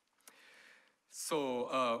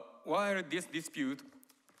 So while this dispute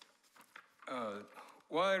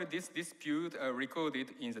recorded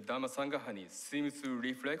in the Dhammasangahani seems to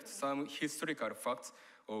reflect some historical facts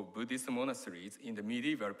of Buddhist monasteries in the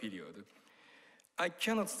medieval period, I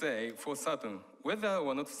cannot say for certain whether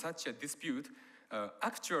or not such a dispute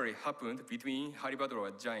actually happened between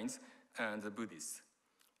Haribhadra Jains and the Buddhists.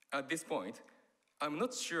 At this point, I'm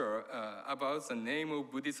not sure about the name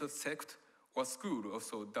of Buddhist sect or school,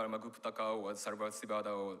 also Dharmaguptaka or Sarvasivada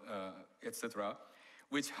or etc.,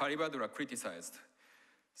 which Haribhadra criticized.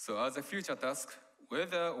 So as a future task,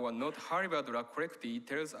 whether or not Haribhadra correctly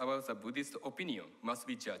tells about the Buddhist opinion must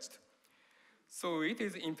be judged. So it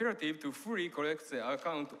is imperative to fully correct the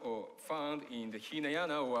account found in the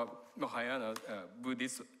Hinayana or Mahayana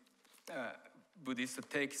Buddhist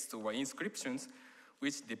texts or inscriptions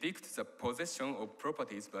which depict the possession of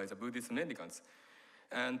properties by the Buddhist mendicants,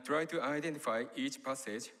 and try to identify each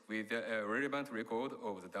passage with a relevant record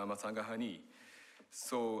of the Dhammasangahani.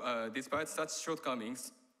 So despite such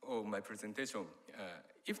shortcomings of my presentation,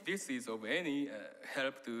 if this is of any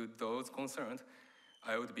help to those concerned,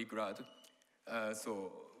 I would be glad.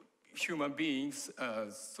 So human beings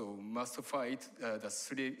must fight the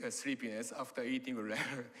sleepiness after eating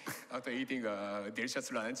a delicious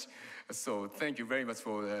lunch. So thank you very much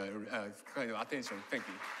for kind of attention. Thank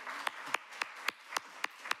you.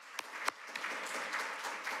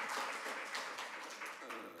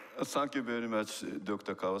 Thank you very much,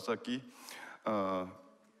 Dr. Kawasaki.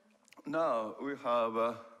 Now we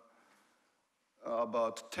have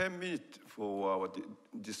about 10 minutes for our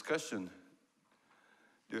discussion.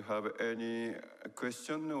 Do you have any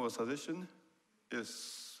question or suggestion?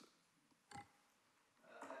 Yes. I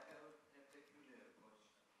have a peculiar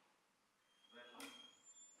question. When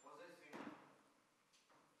possessing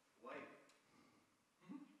wife,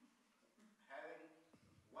 having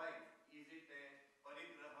wife, is it a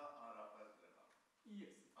parigraha or aparigraha?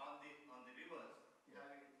 Yes. On the reverse,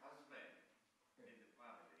 having husband in the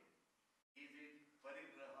family, is it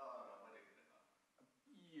parigraha or aparigraha?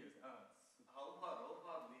 Yes. How far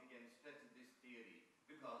we can stretch this theory?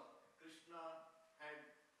 Because Krishna had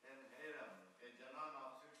an harem, a janan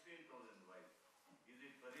of 16,000 wives. Is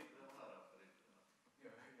it parigraha or aparigraha?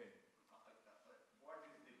 Yeah. What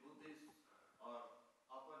is the Buddhist or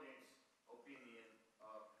opponent's opinion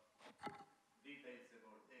or details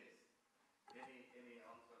about this? Any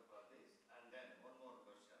answer for this? And then one more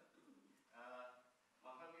question.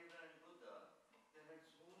 Mahavira and Buddha, they had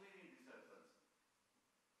so many disciples.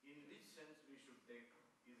 In which sense we should take?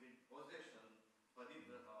 Is it possession,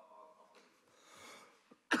 parigraha or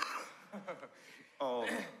Oh,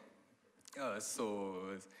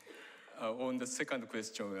 On the second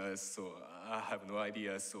question, so I have no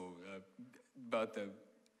idea. But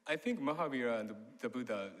I think Mahavira and the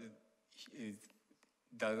Buddha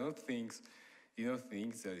does not think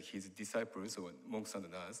that his disciples or monks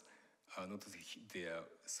and nuns are not their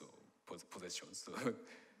possessions.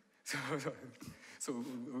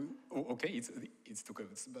 Okay, it's too good.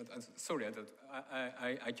 But sorry,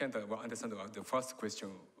 I can't understand the first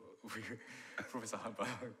question with Professor Hampa.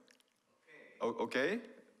 okay.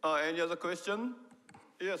 Any other question?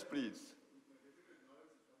 Yes, please.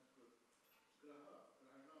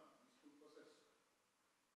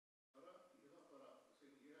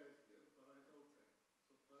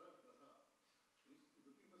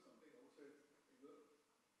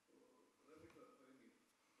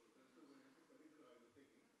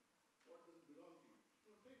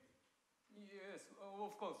 Yes,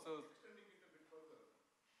 of course. Extending it a bit further,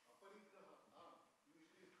 aparigraha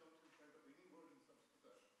usually comes in front of any word in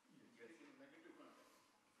Sanskrit, getting in negative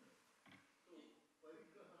context. So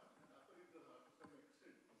parigraha and aparigraha to some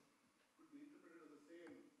extent could be interpreted as the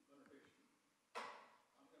same connotation.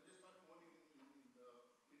 I'm just talking only in the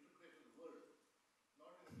interpretation of the word,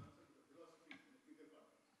 not in the concept of the philosophy in a bigger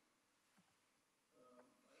context. I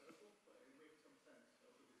hope it makes some sense out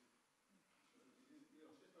of this.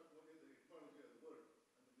 Just not only the etymology of the word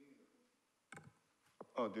and the meaning of it.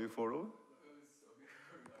 Oh, do you follow?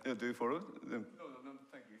 Yeah, do you follow? No,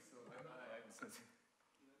 thank you. So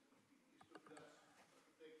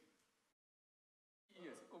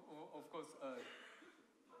yes, of course.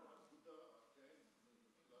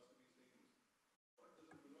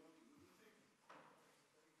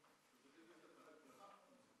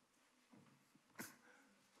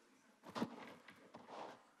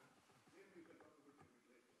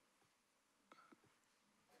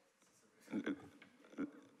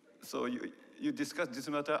 So you discuss this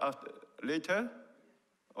matter later?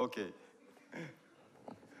 Okay.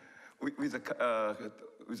 With a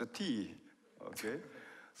T, okay.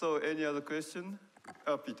 So any other question?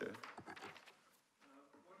 Peter.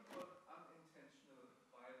 What about unintentional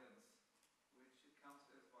violence, which comes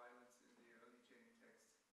as violence in the early Jain texts?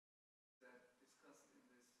 Is that discussed in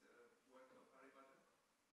this work of Haribhadra?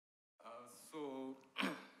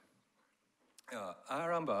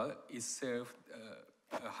 Aramba itself,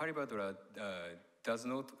 Haribhadra does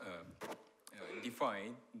not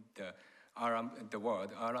define the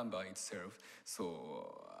word Aramba itself.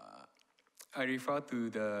 So I refer to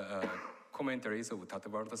the commentaries of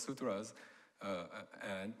Tattvapada Sutras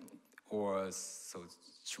or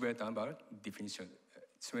Shvetamba definition,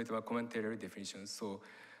 Shvetamba commentary definition. So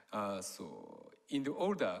in the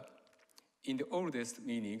oldest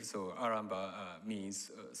meaning, so Aramba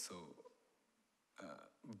means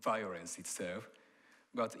violence itself.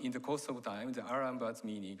 But in the course of time, the Aramba's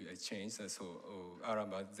meaning changed. So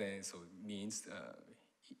Aramba then means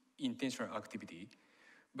intentional activity.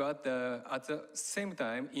 But at the same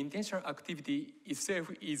time, intentional activity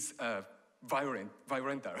itself is violent.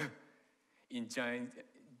 in Jain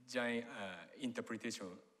interpretation.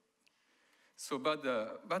 So,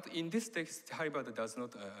 but in this text, Haribhadra does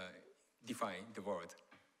not define the word.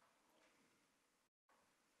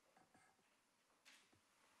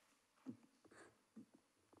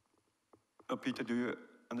 Peter, do you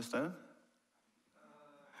understand? I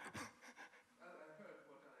heard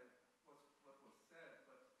what was said,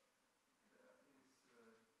 but there is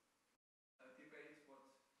a debate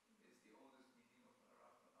what is the oldest meaning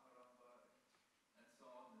of aramba and so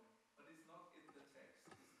on. But it's not in the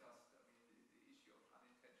text discussed. I mean, the issue of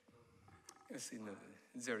unintentional. Yes,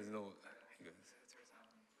 there is no.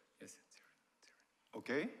 Yes.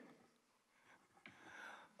 Okay.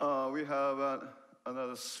 We have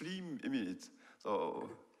another 3 minutes. So,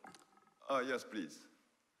 yes, please.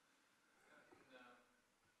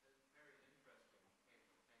 Very interesting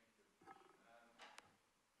paper, thank you.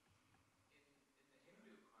 In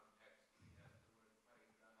the Hindu context, we have the word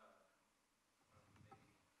parigraha from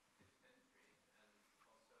maybe 5th century, and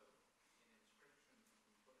also in inscriptions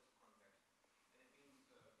in the Buddhist context, and it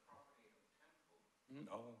means property of temple.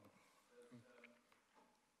 Oh.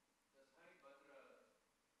 Does Haribhadra,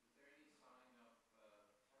 is there any sign of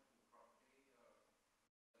temple property or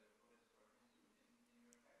Buddhist or Hindu in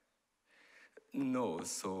your text? No,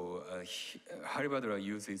 so Haribhadra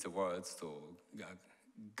uses the word so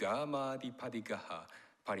gama adi parigraha,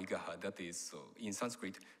 that is so in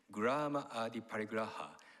Sanskrit grama adi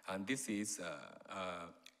parigraha, and this is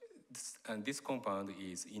and this compound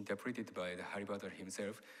is interpreted by the Haribhadra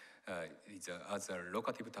himself as a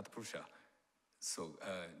locative tatpurusha. So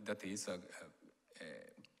that is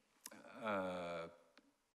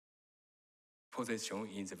possession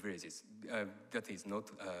in the villages. That is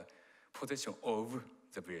not possession of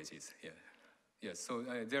the villages. Yeah, yes. So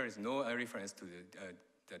there is no reference to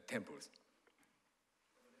the temples.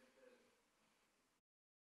 Parigraha,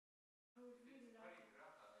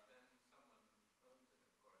 then someone owns it, of course. So you are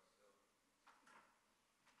saying that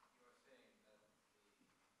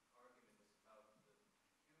the argument is about the human agent owning it, not the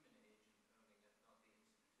institutional agent, i.e. the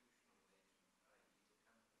temple.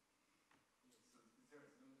 Yes, so there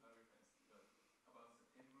is no reference about the temple and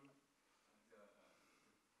the ownership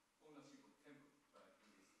of temple by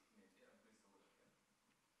Buddhist order.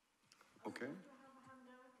 Okay.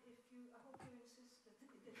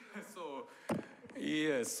 So,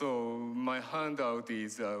 yes, so my handout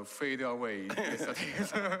is fade away.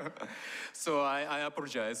 So I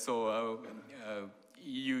apologize. So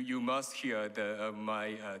you must hear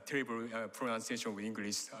my terrible pronunciation of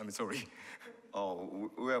English. I'm sorry. Oh,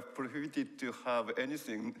 we are prohibited to have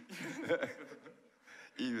anything,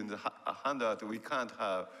 even the handout we can't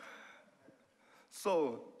have.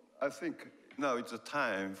 So I think now it's a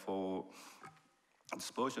time for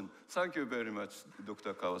this portion. Thank you very much,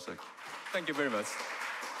 Dr. Kawasaki. Thank you very much.